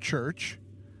backwater church,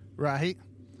 right?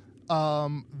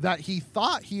 That he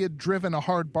thought he had driven a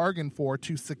hard bargain for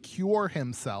to secure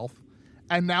himself,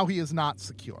 and now he is not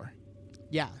secure.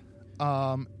 Yeah.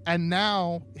 And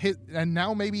now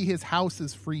maybe his house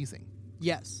is freezing.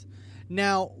 Yes.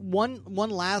 Now, one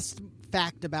last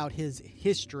fact about his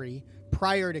history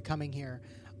prior to coming here.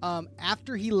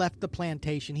 After he left the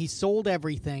plantation, he sold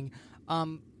everything,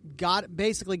 got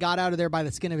out of there by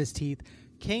the skin of his teeth,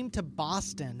 came to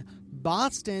Boston.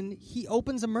 He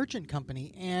opens a merchant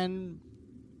company and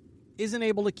isn't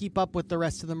able to keep up with the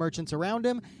rest of the merchants around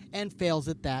him and fails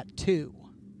at that too.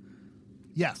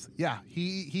 Yes, yeah,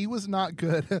 he was not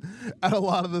good at a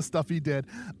lot of the stuff he did,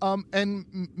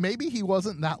 and maybe he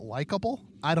wasn't that likable.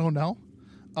 I don't know.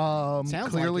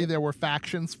 Clearly, there were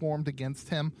factions formed against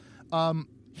him.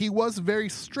 He was very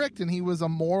strict, and he was a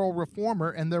moral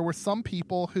reformer, and there were some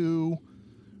people who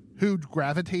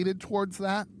gravitated towards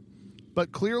that,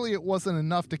 but clearly it wasn't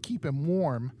enough to keep him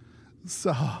warm.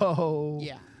 So,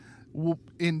 yeah,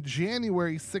 in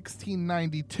January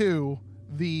 1692,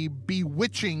 the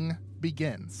bewitching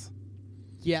begins.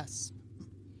 Yes.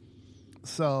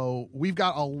 So we've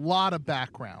got a lot of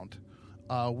background.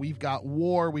 We've got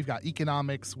war, we've got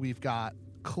economics, we've got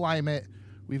climate,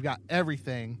 we've got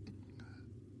everything.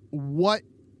 What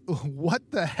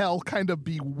the hell kind of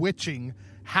bewitching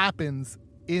happens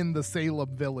in the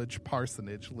Salem Village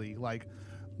parsonage, Lee? Like,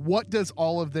 what does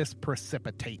all of this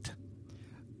precipitate?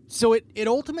 So it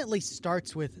ultimately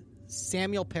starts with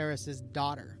Samuel Parris's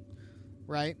daughter,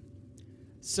 right?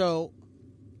 So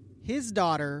his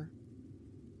daughter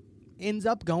ends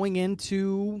up going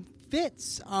into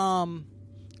fits,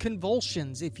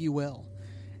 convulsions, if you will.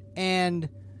 And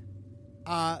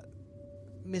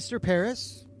Mr.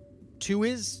 Parris, to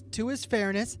his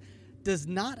fairness, does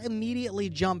not immediately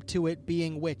jump to it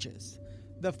being witches.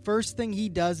 The first thing he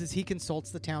does is he consults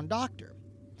the town doctor.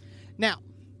 Now,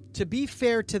 to be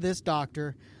fair to this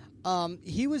doctor,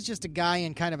 He was just a guy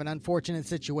in kind of an unfortunate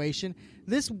situation.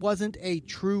 This wasn't a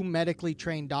true medically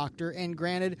trained doctor, and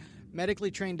granted,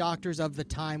 medically trained doctors of the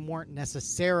time weren't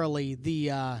necessarily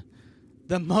the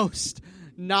most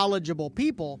knowledgeable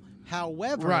people.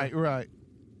 However, right.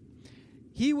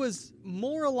 He was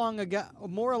more along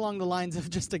the lines of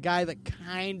just a guy that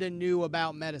kind of knew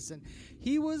about medicine.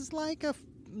 He was like a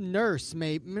nurse,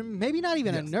 maybe not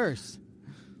even a nurse.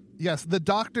 Yes, the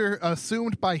doctor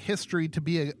assumed by history to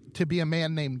be a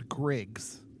man named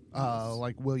Griggs,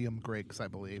 like William Griggs, I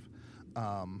believe.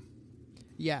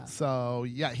 Yeah. So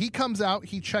he comes out.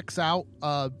 He checks out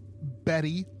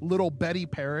little Betty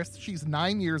Paris. She's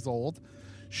 9 years old.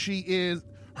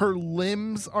 Her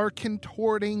limbs are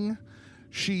contorting.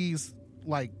 She's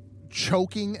like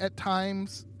choking at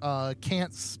times.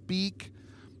 Can't speak.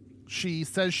 She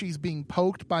says she's being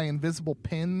poked by invisible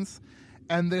pins.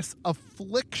 And this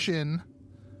affliction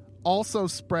also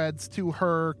spreads to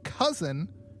her cousin,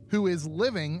 who is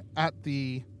living at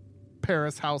the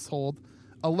Paris household,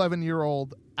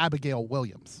 11-year-old Abigail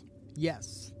Williams.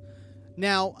 Yes.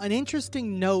 Now, an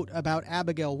interesting note about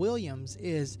Abigail Williams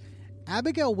is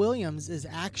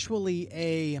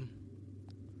actually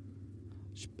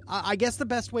I guess the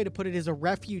best way to put it is a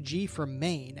refugee from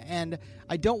Maine. And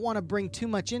I don't want to bring too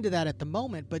much into that at the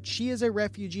moment, but she is a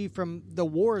refugee from the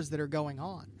wars that are going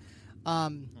on.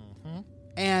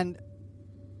 And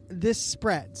this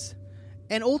spreads.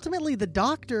 And ultimately, the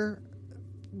doctor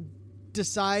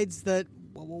decides that,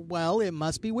 well, it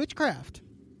must be witchcraft.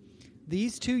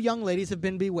 These two young ladies have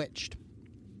been bewitched.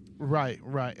 Right.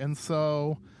 And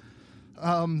so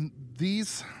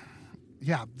these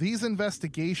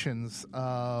investigations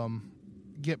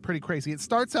get pretty crazy. It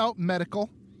starts out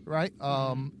medical, right?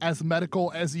 As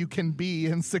medical as you can be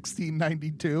in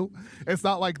 1692. It's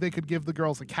not like they could give the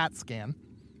girls a CAT scan.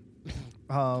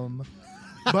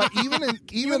 But even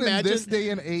in this day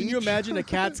and age, can you imagine a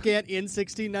CAT scan in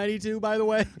 1692? By the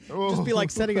way, just be like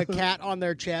setting a cat on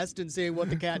their chest and seeing what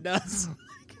the cat does.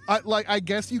 I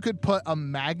guess you could put a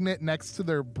magnet next to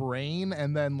their brain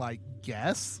and then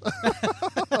guess.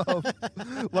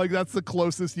 Like that's the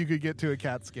closest you could get to a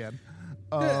CAT scan.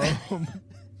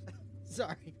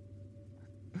 Sorry.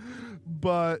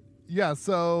 But yeah,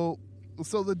 so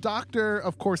the doctor,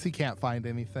 of course, he can't find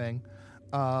anything.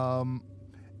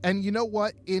 And you know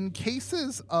what? In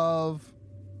cases of,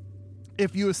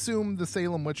 if you assume the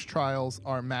Salem witch trials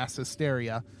are mass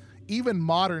hysteria, even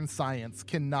modern science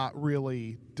cannot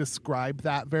really describe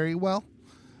that very well.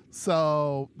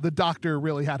 So the doctor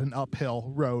really had an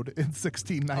uphill road in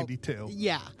 1692.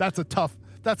 Yeah. That's a tough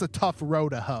row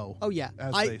to hoe. Oh yeah.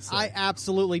 As they say. I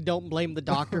absolutely don't blame the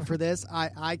doctor for this.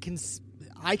 I can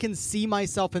see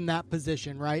myself in that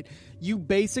position, right? You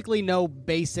basically know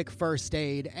basic first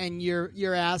aid, and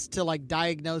you're asked to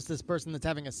diagnose this person that's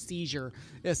having a seizure,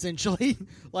 essentially.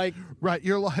 Right,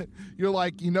 you're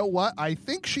like, you know what? I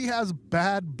think she has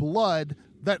bad blood.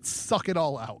 Let's suck it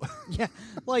all out. Yeah,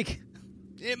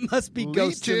 it must be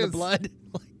ghosts in the blood.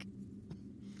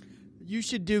 You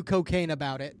should do cocaine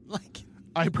about it.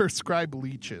 I prescribe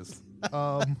leeches.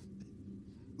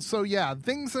 So yeah,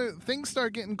 things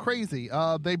start getting crazy.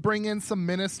 They bring in some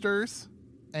ministers,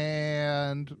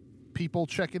 and people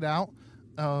check it out,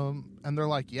 and they're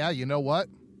like, "Yeah, you know what?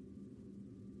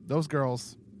 Those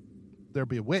girls, they're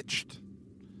bewitched."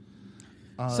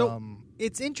 So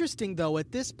it's interesting, though.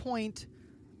 At this point,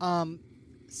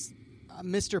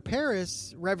 Mr.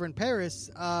 Paris, Reverend Paris,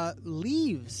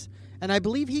 leaves, and I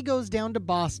believe he goes down to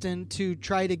Boston to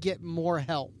try to get more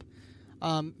help.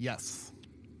 Yes,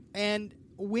 and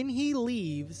when he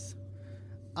leaves,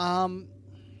 a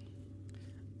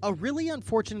really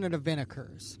unfortunate event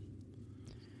occurs.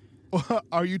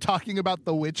 Are you talking about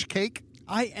the witch cake?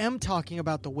 I am talking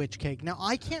about the witch cake. Now,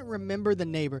 I can't remember the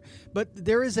neighbor, but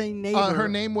there is a neighbor. Her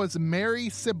name was Mary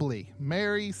Sibley.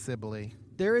 Mary Sibley.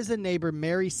 There is a neighbor,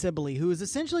 Mary Sibley, who is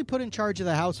essentially put in charge of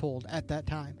the household at that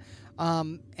time.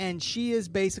 And she is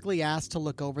basically asked to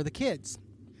look over the kids.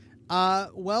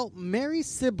 Well, Mary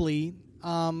Sibley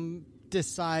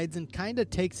decides and kind of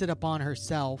takes it upon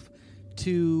herself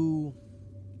to,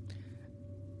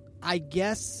 I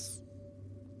guess,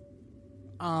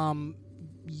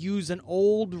 use an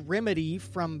old remedy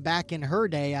from back in her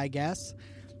day, I guess,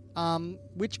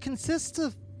 which consists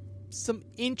of some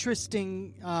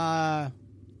interesting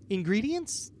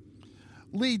ingredients.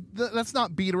 Lee, let's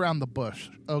not beat around the bush,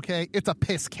 okay? It's a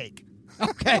piss cake.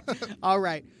 Okay, all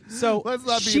right. So let's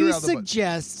not beat she around the bush.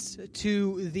 suggests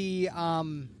to the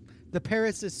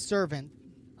Paris' servant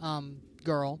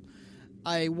girl,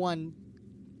 one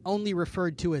only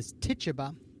referred to as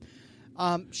Tituba.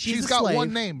 She's got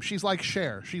one name. She's like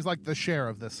Cher. She's like the Cher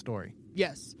of this story.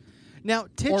 Yes. Now,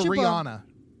 Tituba... Or Rihanna.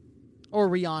 Or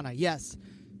Rihanna, yes.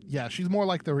 Yeah, she's more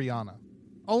like the Rihanna.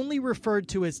 Only referred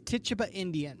to as Tituba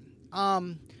Indian.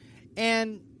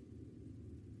 And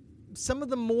some of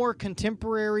the more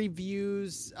contemporary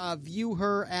views view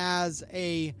her as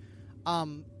a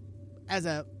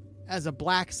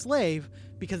black slave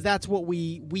because that's what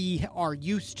we are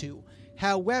used to.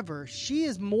 However, she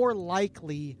is more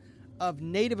likely of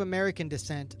Native American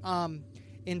descent.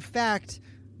 In fact,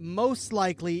 most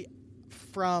likely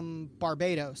from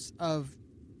Barbados. I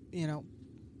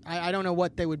don't know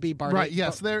what they would be. Barbados. Right.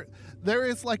 Yes. There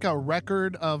is like a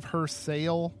record of her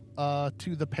sale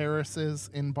to the Parises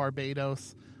in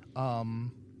Barbados.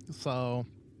 Or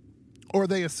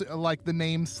they like the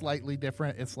name's slightly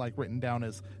different. It's like written down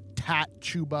as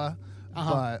Tat-Chuba,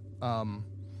 but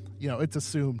it's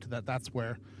assumed that that's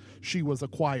where she was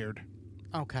acquired.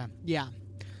 Okay. Yeah.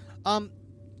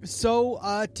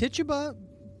 So Tituba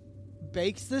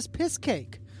bakes this piss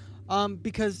cake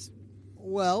because,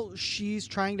 well, she's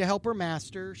trying to help her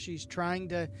master. She's trying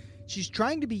to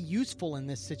be useful in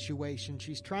this situation.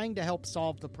 She's trying to help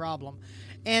solve the problem.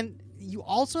 And you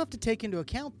also have to take into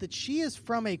account that she is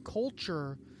from a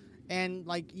culture, and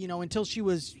until she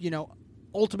was,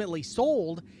 ultimately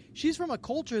sold, she's from a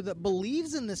culture that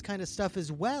believes in this kind of stuff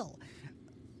as well.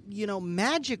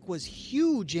 Magic was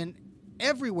huge and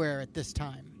everywhere at this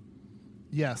time.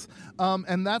 Yes.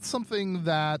 And that's something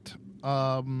that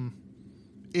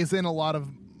is in a lot of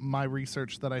my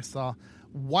research that I saw.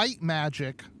 White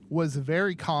magic was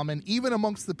very common, even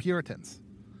amongst the Puritans.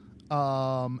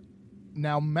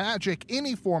 Now, magic,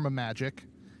 any form of magic,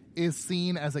 is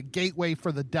seen as a gateway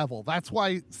for the devil. That's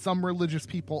why some religious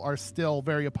people are still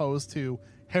very opposed to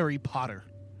Harry Potter,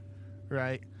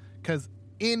 right? Because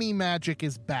any magic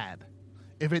is bad.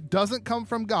 If it doesn't come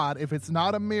from God, if it's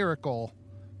not a miracle,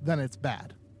 then it's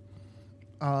bad.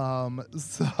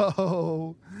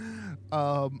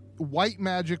 White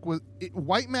magic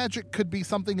could be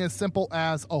something as simple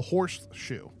as a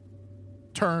horseshoe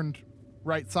turned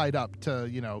right side up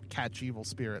to, catch evil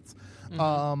spirits.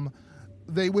 Mm-hmm.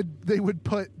 They would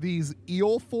put these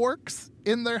eel forks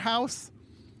in their house.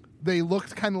 They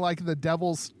looked kind of like the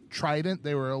devil's trident.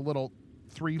 They were a little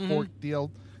 3-fork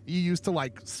deal you used to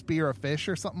like spear a fish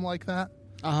or something like that.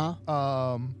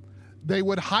 They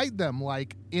would hide them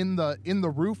like in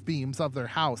the roof beams of their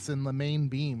house, in the main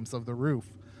beams of the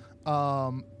roof.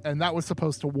 And that was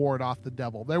supposed to ward off the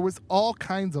devil. There was all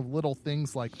kinds of little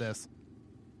things like this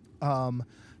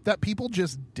that people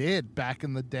just did back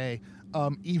in the day,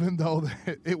 even though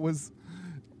it was,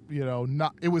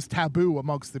 it was taboo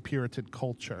amongst the Puritan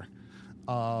culture.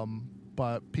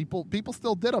 But people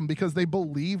still did them because they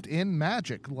believed in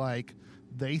magic. Like,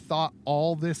 they thought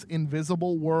all this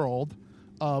invisible world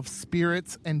of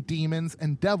spirits and demons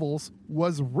and devils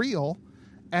was real,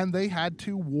 and they had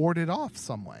to ward it off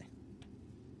some way.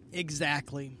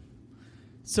 Exactly.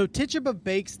 So Tituba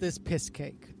bakes this piss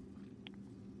cake,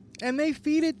 and they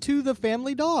feed it to the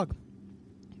family dog.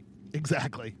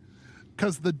 Exactly.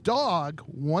 Because the dog,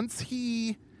 once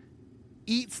he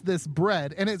eats this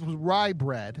bread, and it was rye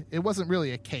bread. It wasn't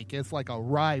really a cake. It's like a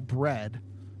rye bread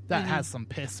that has some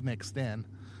piss mixed in.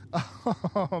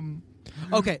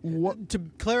 Okay, to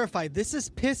clarify, this is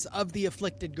piss of the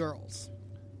afflicted girls.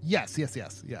 Yes.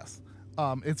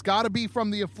 It's got to be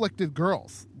from the afflicted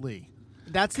girls, Lee.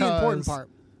 That's the important part.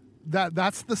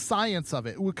 That's the science of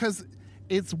it, because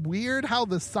it's weird how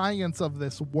the science of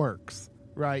this works,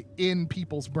 right, in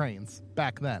people's brains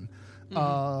back then.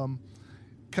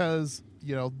 Because,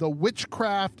 the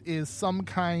witchcraft is some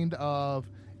kind of,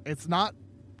 it's not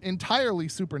entirely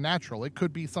supernatural. It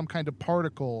could be some kind of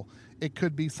particle. It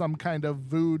could be some kind of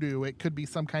voodoo. It could be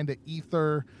some kind of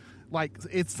ether. Like,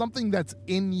 it's something that's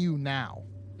in you now.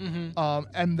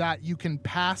 And that you can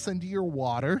pass into your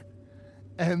water.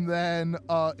 And then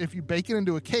if you bake it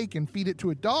into a cake and feed it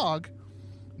to a dog,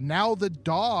 now the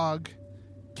dog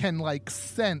can, like,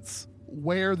 sense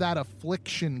where that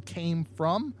affliction came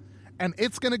from. And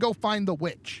it's going to go find the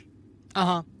witch.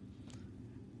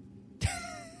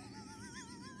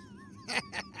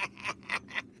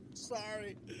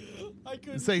 Sorry. I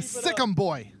couldn't say, sick 'em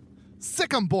boy.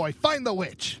 Sick 'em boy. Find the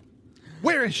witch.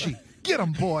 Where is she? Get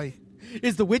 'em, boy.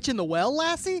 Is the witch in the well,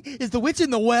 lassie? Is the witch in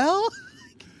the well?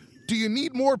 Do you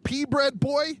need more pea bread,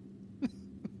 boy?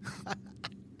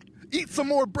 Eat some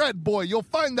more bread, boy. You'll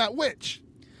find that witch.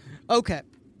 Okay.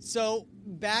 So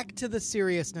back to the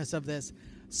seriousness of this.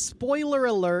 Spoiler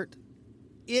alert,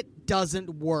 it doesn't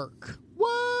work.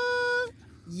 What?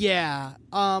 Yeah.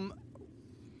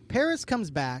 Paris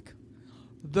comes back.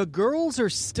 The girls are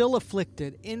still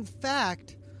afflicted. In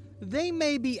fact, they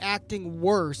may be acting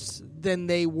worse than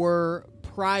they were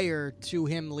prior to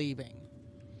him leaving.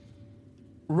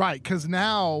 Right, because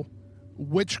now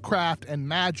witchcraft and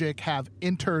magic have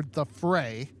entered the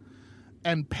fray,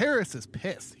 and Paris is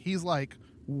pissed. He's like,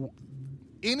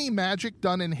 any magic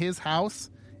done in his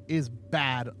house is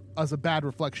bad, as a bad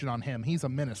reflection on him. He's a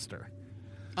minister.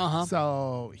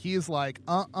 So he's like,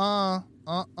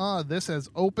 this has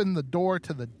opened the door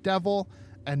to the devil,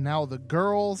 and now the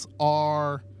girls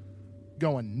are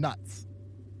going nuts.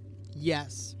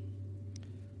 Yes.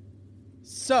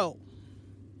 So,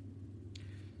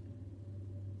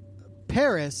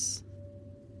 Paris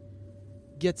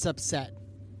gets upset.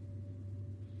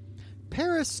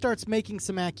 Paris starts making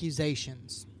some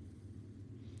accusations.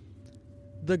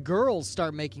 The girls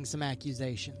start making some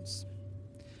accusations.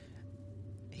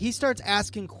 He starts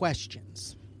asking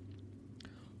questions.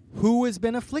 Who has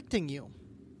been afflicting you?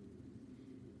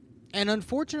 And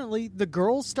unfortunately, the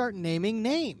girls start naming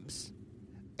names.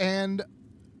 And,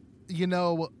 you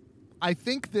know, I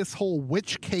think this whole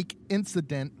witch cake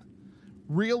incident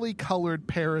really colored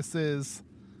Paris's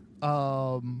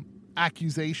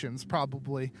accusations,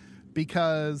 probably,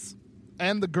 because,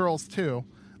 and the girls too,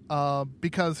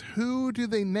 because who do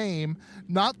they name?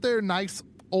 Not their nice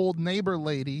old neighbor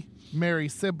lady, Mary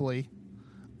Sibley,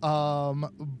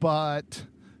 but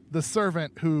the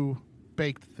servant who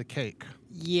baked the cake.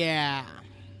 Yeah.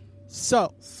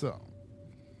 So.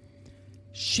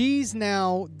 She's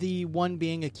now the one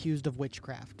being accused of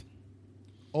witchcraft.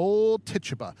 Old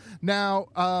Tituba.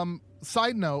 Now,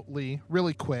 side note, Lee,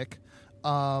 really quick,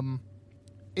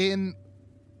 in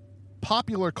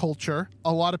popular culture,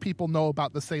 a lot of people know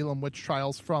about the Salem witch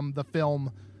trials from the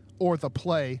film or the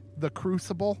play, The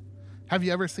Crucible. Have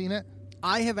you ever seen it?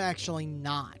 I have actually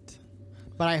not,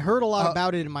 but I heard a lot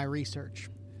about it in my research.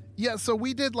 Yeah, so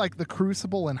we did like The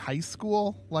Crucible in high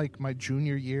school, like my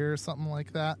junior year or something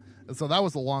like that. So that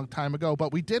was a long time ago,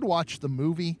 but we did watch the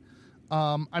movie.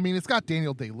 I mean, it's got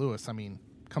Daniel Day-Lewis. I mean,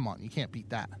 come on, you can't beat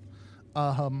that.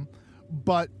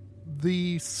 But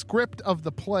the script of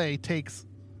the play takes,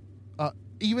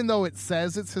 even though it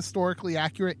says it's historically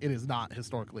accurate, it is not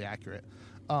historically accurate.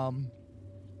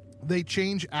 They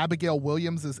change Abigail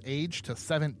Williams' age to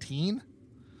 17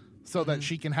 so that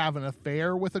she can have an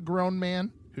affair with a grown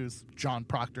man who's John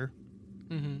Proctor,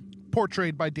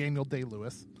 portrayed by Daniel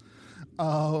Day-Lewis.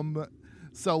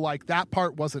 So, like, that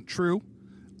part wasn't true.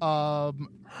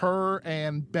 Her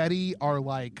and Betty are,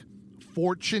 like,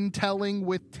 fortune-telling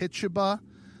with Tituba,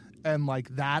 and,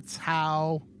 like, that's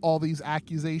how all these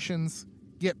accusations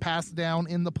get passed down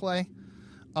in the play.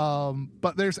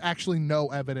 But there's actually no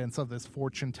evidence of this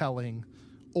fortune-telling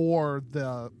or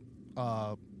the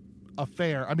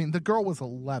affair. I mean, the girl was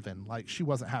 11. Like, she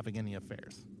wasn't having any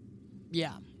affairs.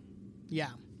 Yeah.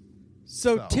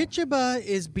 So Tituba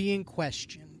is being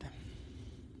questioned.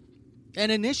 And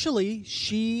initially,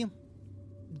 she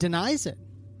denies it.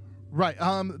 Right.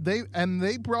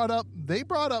 They brought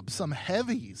up some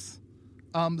heavies.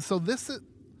 So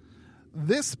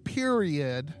this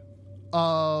period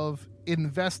of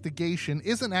investigation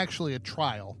isn't actually a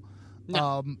trial.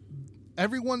 No.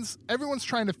 Everyone's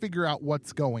trying to figure out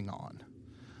what's going on.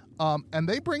 And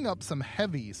they bring up some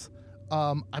heavies.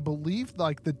 I believe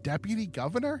like the deputy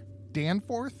governor,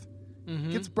 Danforth,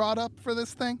 gets brought up for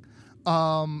this thing.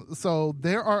 So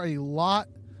there are a lot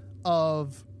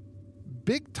of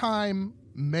big time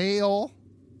male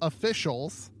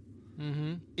officials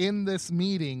in this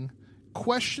meeting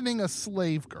questioning a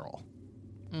slave girl.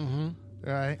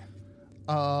 Right?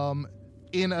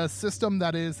 In a system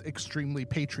that is extremely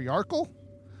patriarchal.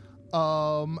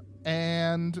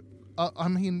 And I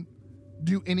mean,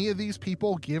 do any of these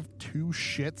people give two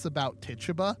shits about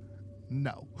Tituba?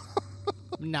 No.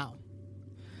 No.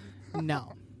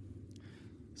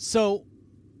 So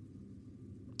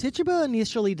Tituba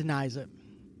initially denies it.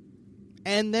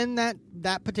 And then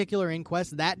that particular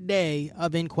inquest, that day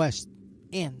of inquest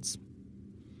ends.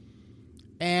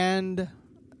 And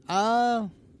at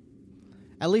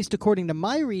least according to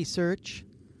my research,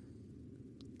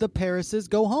 the Parises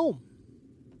go home.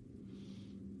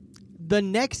 The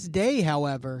next day,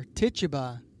 however,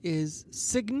 Tituba is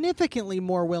significantly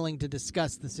more willing to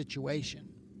discuss the situation.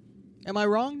 Am I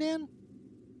wrong, Dan?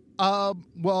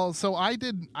 Well, so I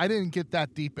didn't get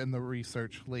that deep in the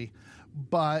research, Lee,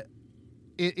 but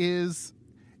it is,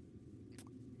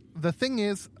 the thing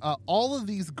is, all of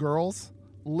these girls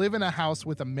live in a house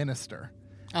with a minister.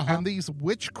 And these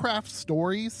witchcraft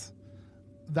stories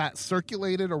that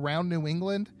circulated around New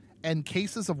England and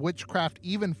cases of witchcraft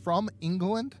even from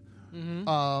England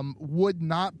would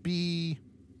not be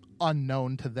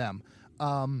unknown to them.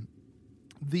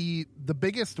 The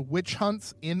biggest witch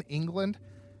hunts in England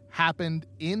happened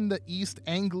in the East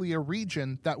Anglia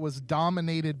region that was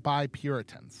dominated by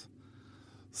Puritans.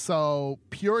 So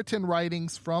Puritan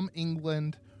writings from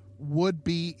England would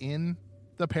be in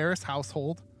the Paris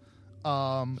household.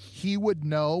 He would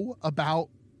know about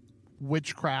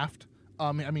witchcraft.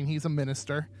 I mean, he's a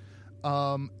minister.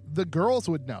 The girls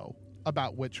would know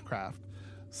about witchcraft.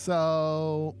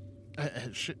 So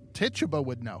Tituba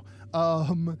would know.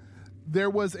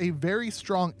 There was a very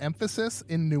strong emphasis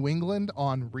in New England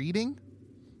on reading.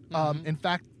 In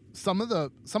fact, some of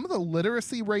the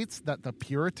literacy rates that the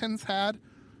Puritans had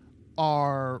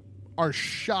are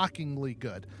shockingly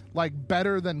good, like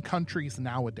better than countries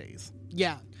nowadays.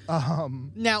 Yeah.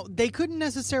 Now, they couldn't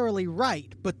necessarily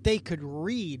write, but they could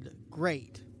read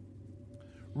great.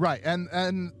 Right,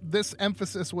 and this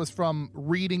emphasis was from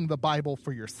reading the Bible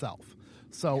for yourself.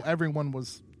 So everyone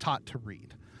was taught to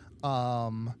read.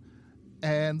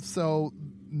 And so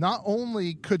not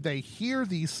only could they hear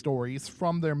these stories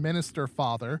from their minister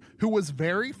father, who was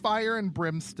very fire and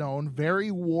brimstone, very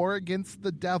war against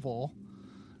the devil,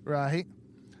 right?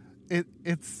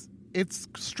 It's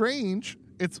strange.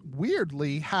 It's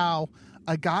weirdly how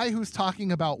a guy who's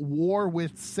talking about war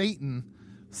with Satan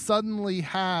suddenly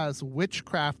has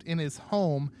witchcraft in his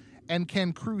home and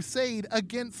can crusade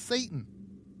against Satan.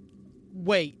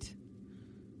 Wait.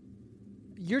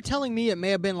 You're telling me it may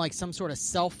have been like some sort of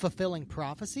self-fulfilling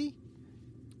prophecy?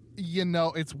 You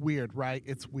know, it's weird, right?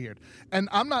 It's weird. And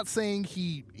I'm not saying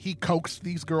he coaxed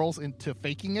these girls into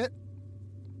faking it.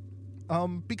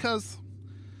 Because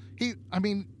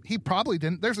he probably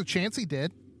didn't. There's a chance he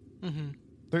did.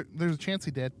 There's a chance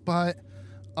he did. But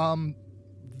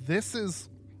this is,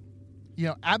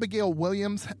 Abigail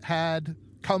Williams had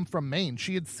come from Maine.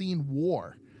 She had seen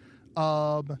war.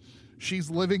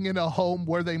 She's living in a home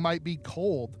where they might be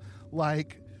cold.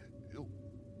 Like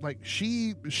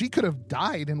she could have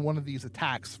died in one of these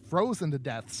attacks, frozen to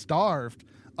death, starved,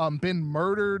 been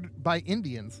murdered by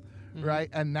Indians, right?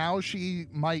 And now she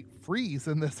might freeze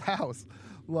in this house.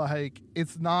 Like,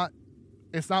 it's not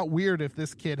weird if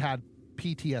this kid had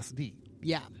PTSD.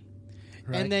 Yeah.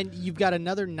 Right? And then you've got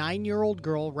another 9-year-old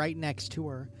girl right next to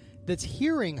her that's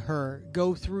hearing her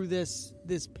go through this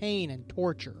pain and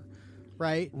torture,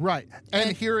 right? Right.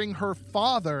 And hearing her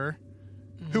father,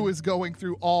 who is going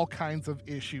through all kinds of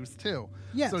issues too.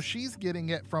 Yes. So she's getting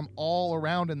it from all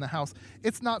around in the house.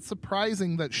 It's not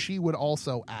surprising that she would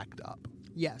also act up.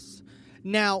 Yes.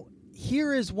 Now,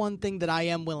 here is one thing that I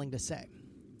am willing to say.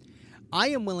 I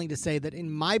am willing to say that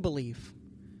in my belief,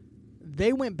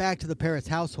 they went back to the Paris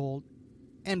household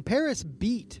and Paris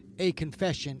beat a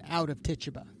confession out of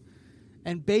Tituba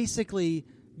and basically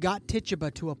got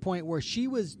Tituba to a point where she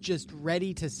was just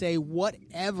ready to say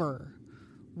whatever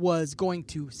was going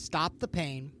to stop the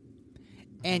pain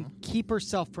and keep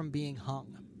herself from being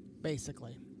hung,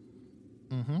 basically.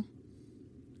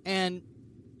 And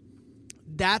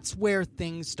that's where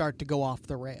things start to go off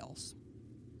the rails.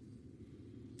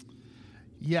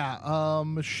 Yeah,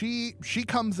 she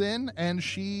comes in and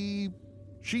she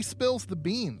spills the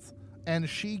beans, and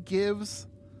she gives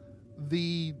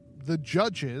the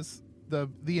judges,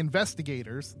 the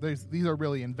investigators, these are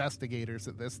really investigators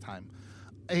at this time,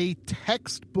 a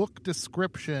textbook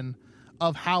description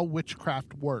of how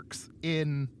witchcraft works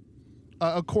in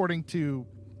according to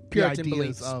Puritan the ideas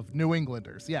beliefs of New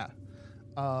Englanders. Yeah.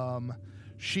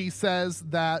 She says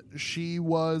that she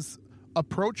was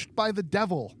approached by the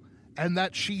devil and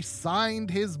that she signed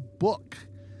his book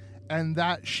and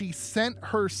that she sent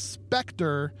her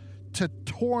specter to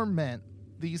torment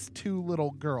these two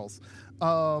little girls.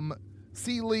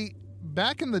 See, Lee,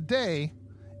 back in the day,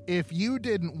 if you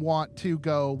didn't want to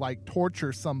go like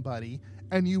torture somebody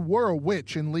and you were a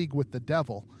witch in league with the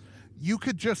devil, you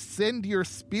could just send your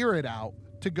spirit out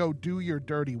to go do your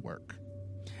dirty work.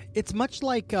 It's much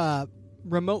like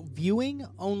remote viewing,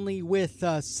 only with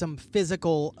some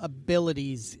physical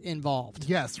abilities involved.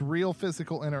 Yes, real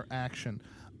physical interaction.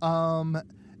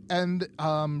 And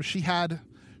she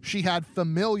had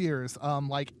familiars,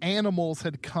 like animals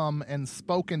had come and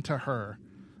spoken to her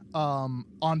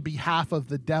on behalf of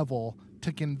the devil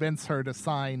to convince her to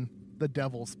sign the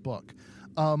devil's book.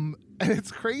 And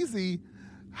it's crazy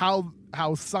how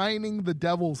signing the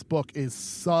devil's book is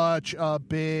such a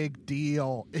big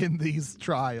deal in these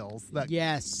trials that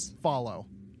follow.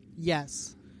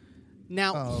 Yes.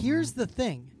 Now, here's the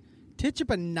thing.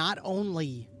 Tituba not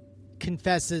only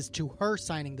confesses to her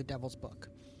signing the devil's book,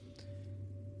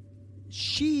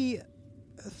 she,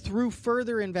 through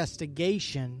further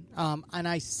investigation, and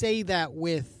I say that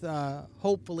with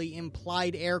hopefully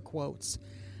implied air quotes,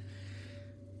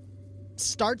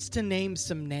 starts to name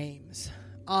some names.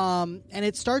 And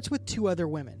it starts with two other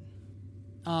women.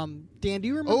 Dan, do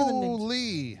you remember the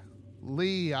names?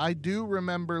 Lee. I do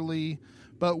remember Lee,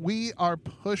 but we are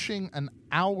pushing an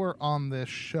hour on this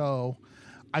show.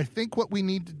 I think what we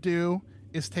need to do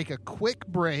is take a quick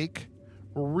break,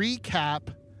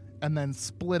 recap, and then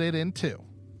split it in two.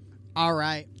 All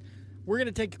right. We're going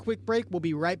to take a quick break. We'll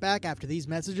be right back after these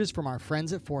messages from our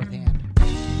friends at Fourth Hand.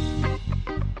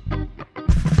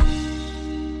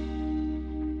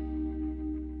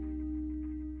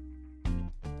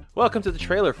 Welcome to the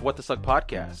trailer for What the Suck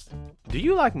podcast. Do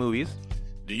you like movies?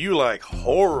 Do you like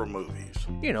horror movies?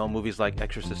 You know, movies like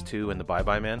Exorcist 2 and The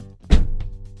Bye-Bye Man.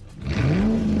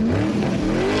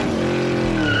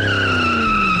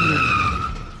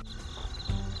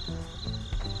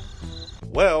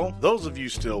 Well, those of you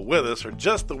still with us are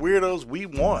just the weirdos we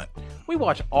want. We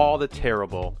watch all the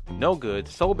terrible, no good,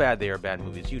 so bad they are bad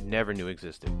movies you never knew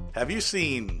existed. Have you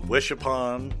seen Wish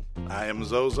Upon, I Am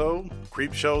Zozo,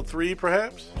 Creepshow 3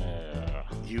 perhaps?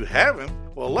 You haven't?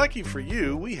 Well, lucky for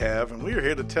you, we have, and we are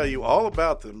here to tell you all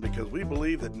about them because we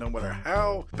believe that no matter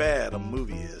how bad a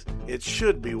movie is, it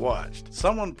should be watched.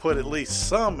 Someone put at least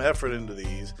some effort into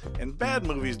these, and bad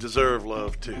movies deserve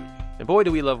love too. And boy,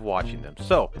 do we love watching them.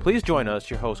 So, please join us,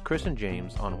 your hosts Chris and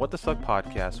James, on What the Suck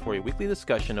podcast for a weekly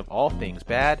discussion of all things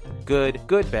bad, good,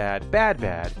 good, bad, bad,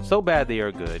 bad, so bad they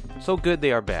are good, so good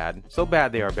they are bad, so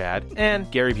bad they are bad, and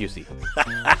Gary Busey.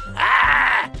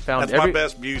 That's my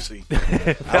best Busey.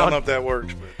 I don't know if that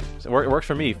works, but it works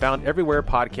for me. Found everywhere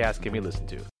podcasts can be listened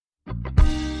to.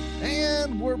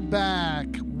 And we're back.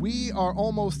 We are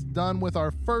almost done with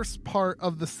our first part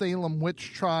of the Salem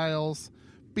witch trials.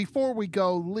 Before we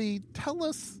go, Lee, tell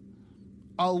us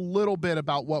a little bit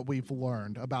about what we've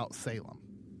learned about Salem.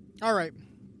 All right.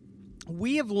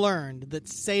 We have learned that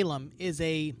Salem is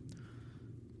a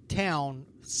town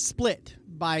split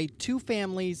by two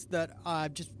families that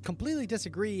just completely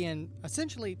disagree in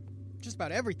essentially just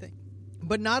about everything.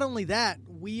 But not only that,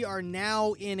 we are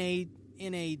now in a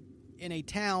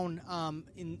town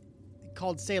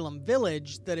called Salem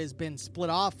Village that has been split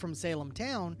off from Salem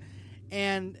Town,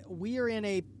 and we are in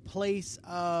a place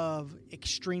of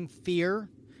extreme fear,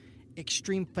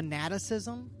 extreme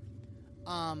fanaticism,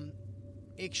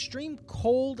 extreme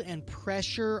cold and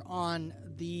pressure on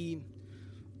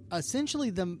essentially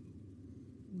the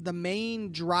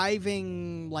main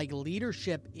driving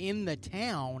leadership in the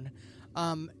town,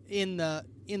 in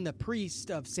the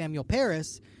priest of Samuel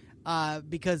Parris,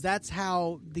 because that's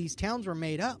how these towns were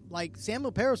made up. Like,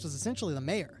 Samuel Parris was essentially the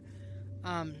mayor,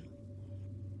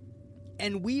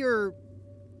 and we are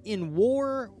in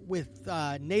war with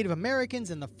Native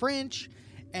Americans and the French,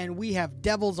 and we have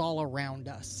devils all around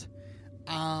us.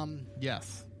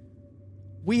 Yes,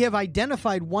 we have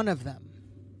identified one of them.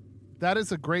 That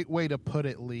is a great way to put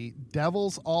it, Lee.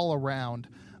 Devils all around.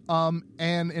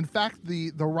 And in fact,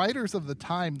 the writers of the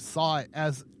time saw it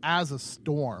as a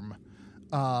storm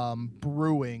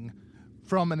brewing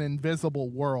from an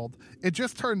invisible world. It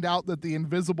just turned out that the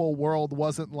invisible world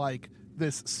wasn't like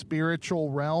this spiritual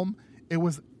realm. It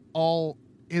was all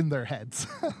in their heads.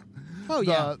 Oh,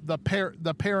 yeah.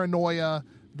 The paranoia,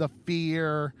 the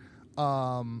fear,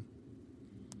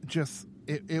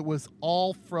 it was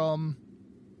all from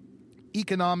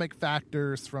economic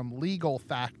factors, from legal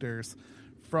factors,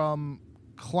 from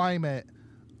climate,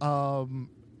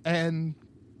 and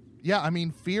yeah, I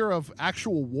mean, fear of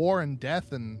actual war and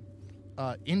death and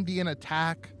Indian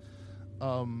attack,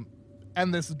 and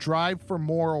this drive for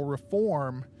moral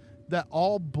reform that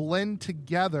all blend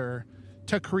together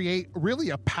to create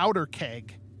really a powder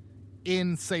keg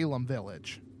in Salem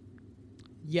Village.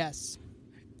 Yes.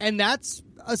 And that's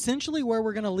essentially where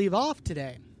we're going to leave off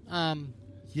today.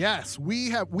 Yes, we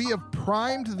have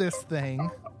primed this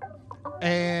thing,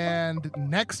 and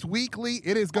next week, Lee,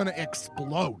 it is going to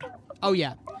explode. Oh,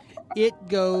 yeah. It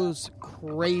goes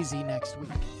crazy next week.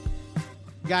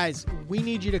 Guys, we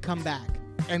need you to come back.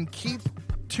 And keep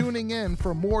tuning in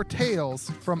for more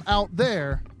tales from out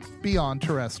there beyond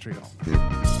terrestrial.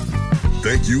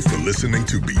 Thank you for listening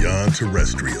to Beyond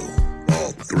Terrestrial,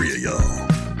 all three of y'all.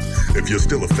 If you're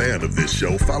still a fan of this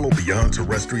show, follow Beyond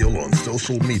Terrestrial on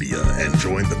social media and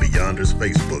join the Beyonders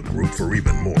Facebook group for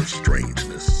even more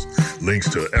strangeness. Links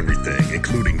to everything,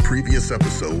 including previous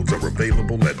episodes, are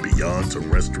available at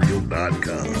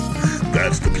BeyondTerrestrial.com.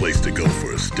 That's the place to go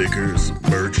for stickers,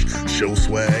 merch, show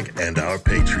swag, and our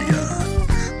Patreon.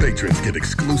 Patrons get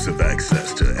exclusive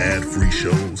access to ad-free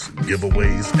shows,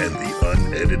 giveaways, and the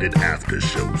unedited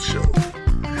after-show show.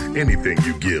 Anything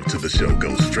you give to the show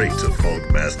goes straight to Funk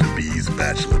Master B's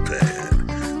bachelor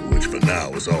pad, which for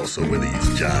now is also where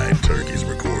these jive turkeys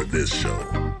record this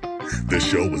show. This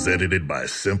show was edited by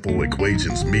Simple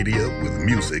Equations Media with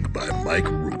music by Mike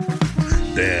Root.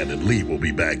 Dan and Lee will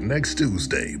be back next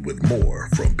Tuesday with more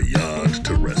from Beyond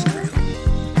Terrestrial.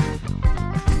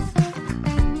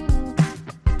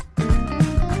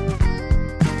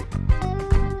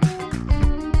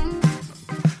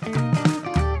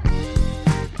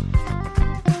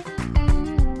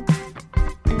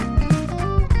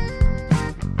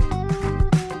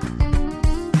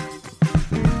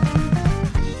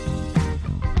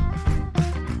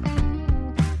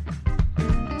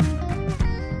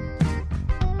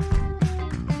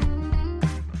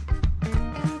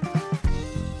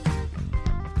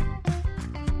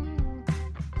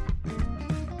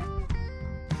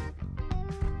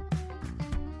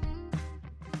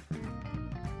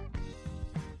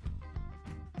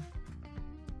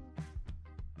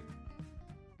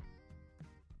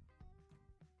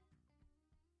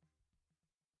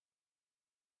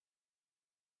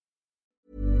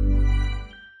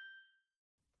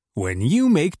 When you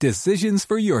make decisions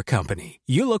for your company,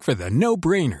 you look for the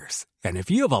no-brainers. And if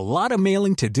you have a lot of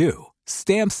mailing to do,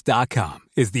 Stamps.com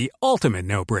is the ultimate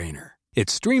no-brainer. It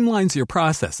streamlines your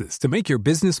processes to make your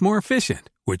business more efficient,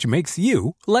 which makes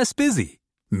you less busy.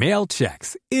 Mail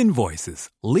checks, invoices,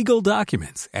 legal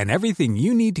documents, and everything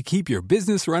you need to keep your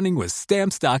business running with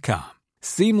Stamps.com.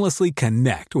 Seamlessly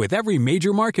connect with every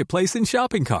major marketplace and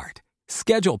shopping cart.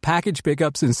 Schedule package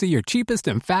pickups and see your cheapest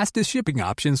and fastest shipping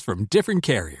options from different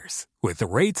carriers, with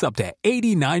rates up to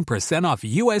 89% off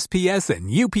USPS and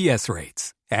UPS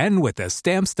rates. And with the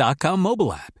Stamps.com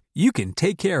mobile app, you can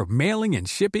take care of mailing and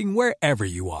shipping wherever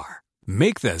you are.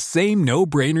 Make the same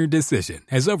no-brainer decision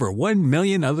as over 1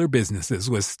 million other businesses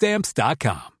with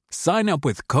Stamps.com. Sign up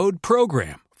with code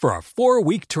PROGRAM for a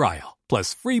 4-week trial,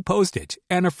 plus free postage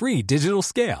and a free digital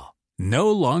scale.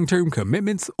 No long-term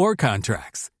commitments or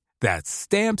contracts. That's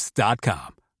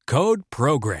Stamps.com. Code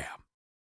PROGRAM.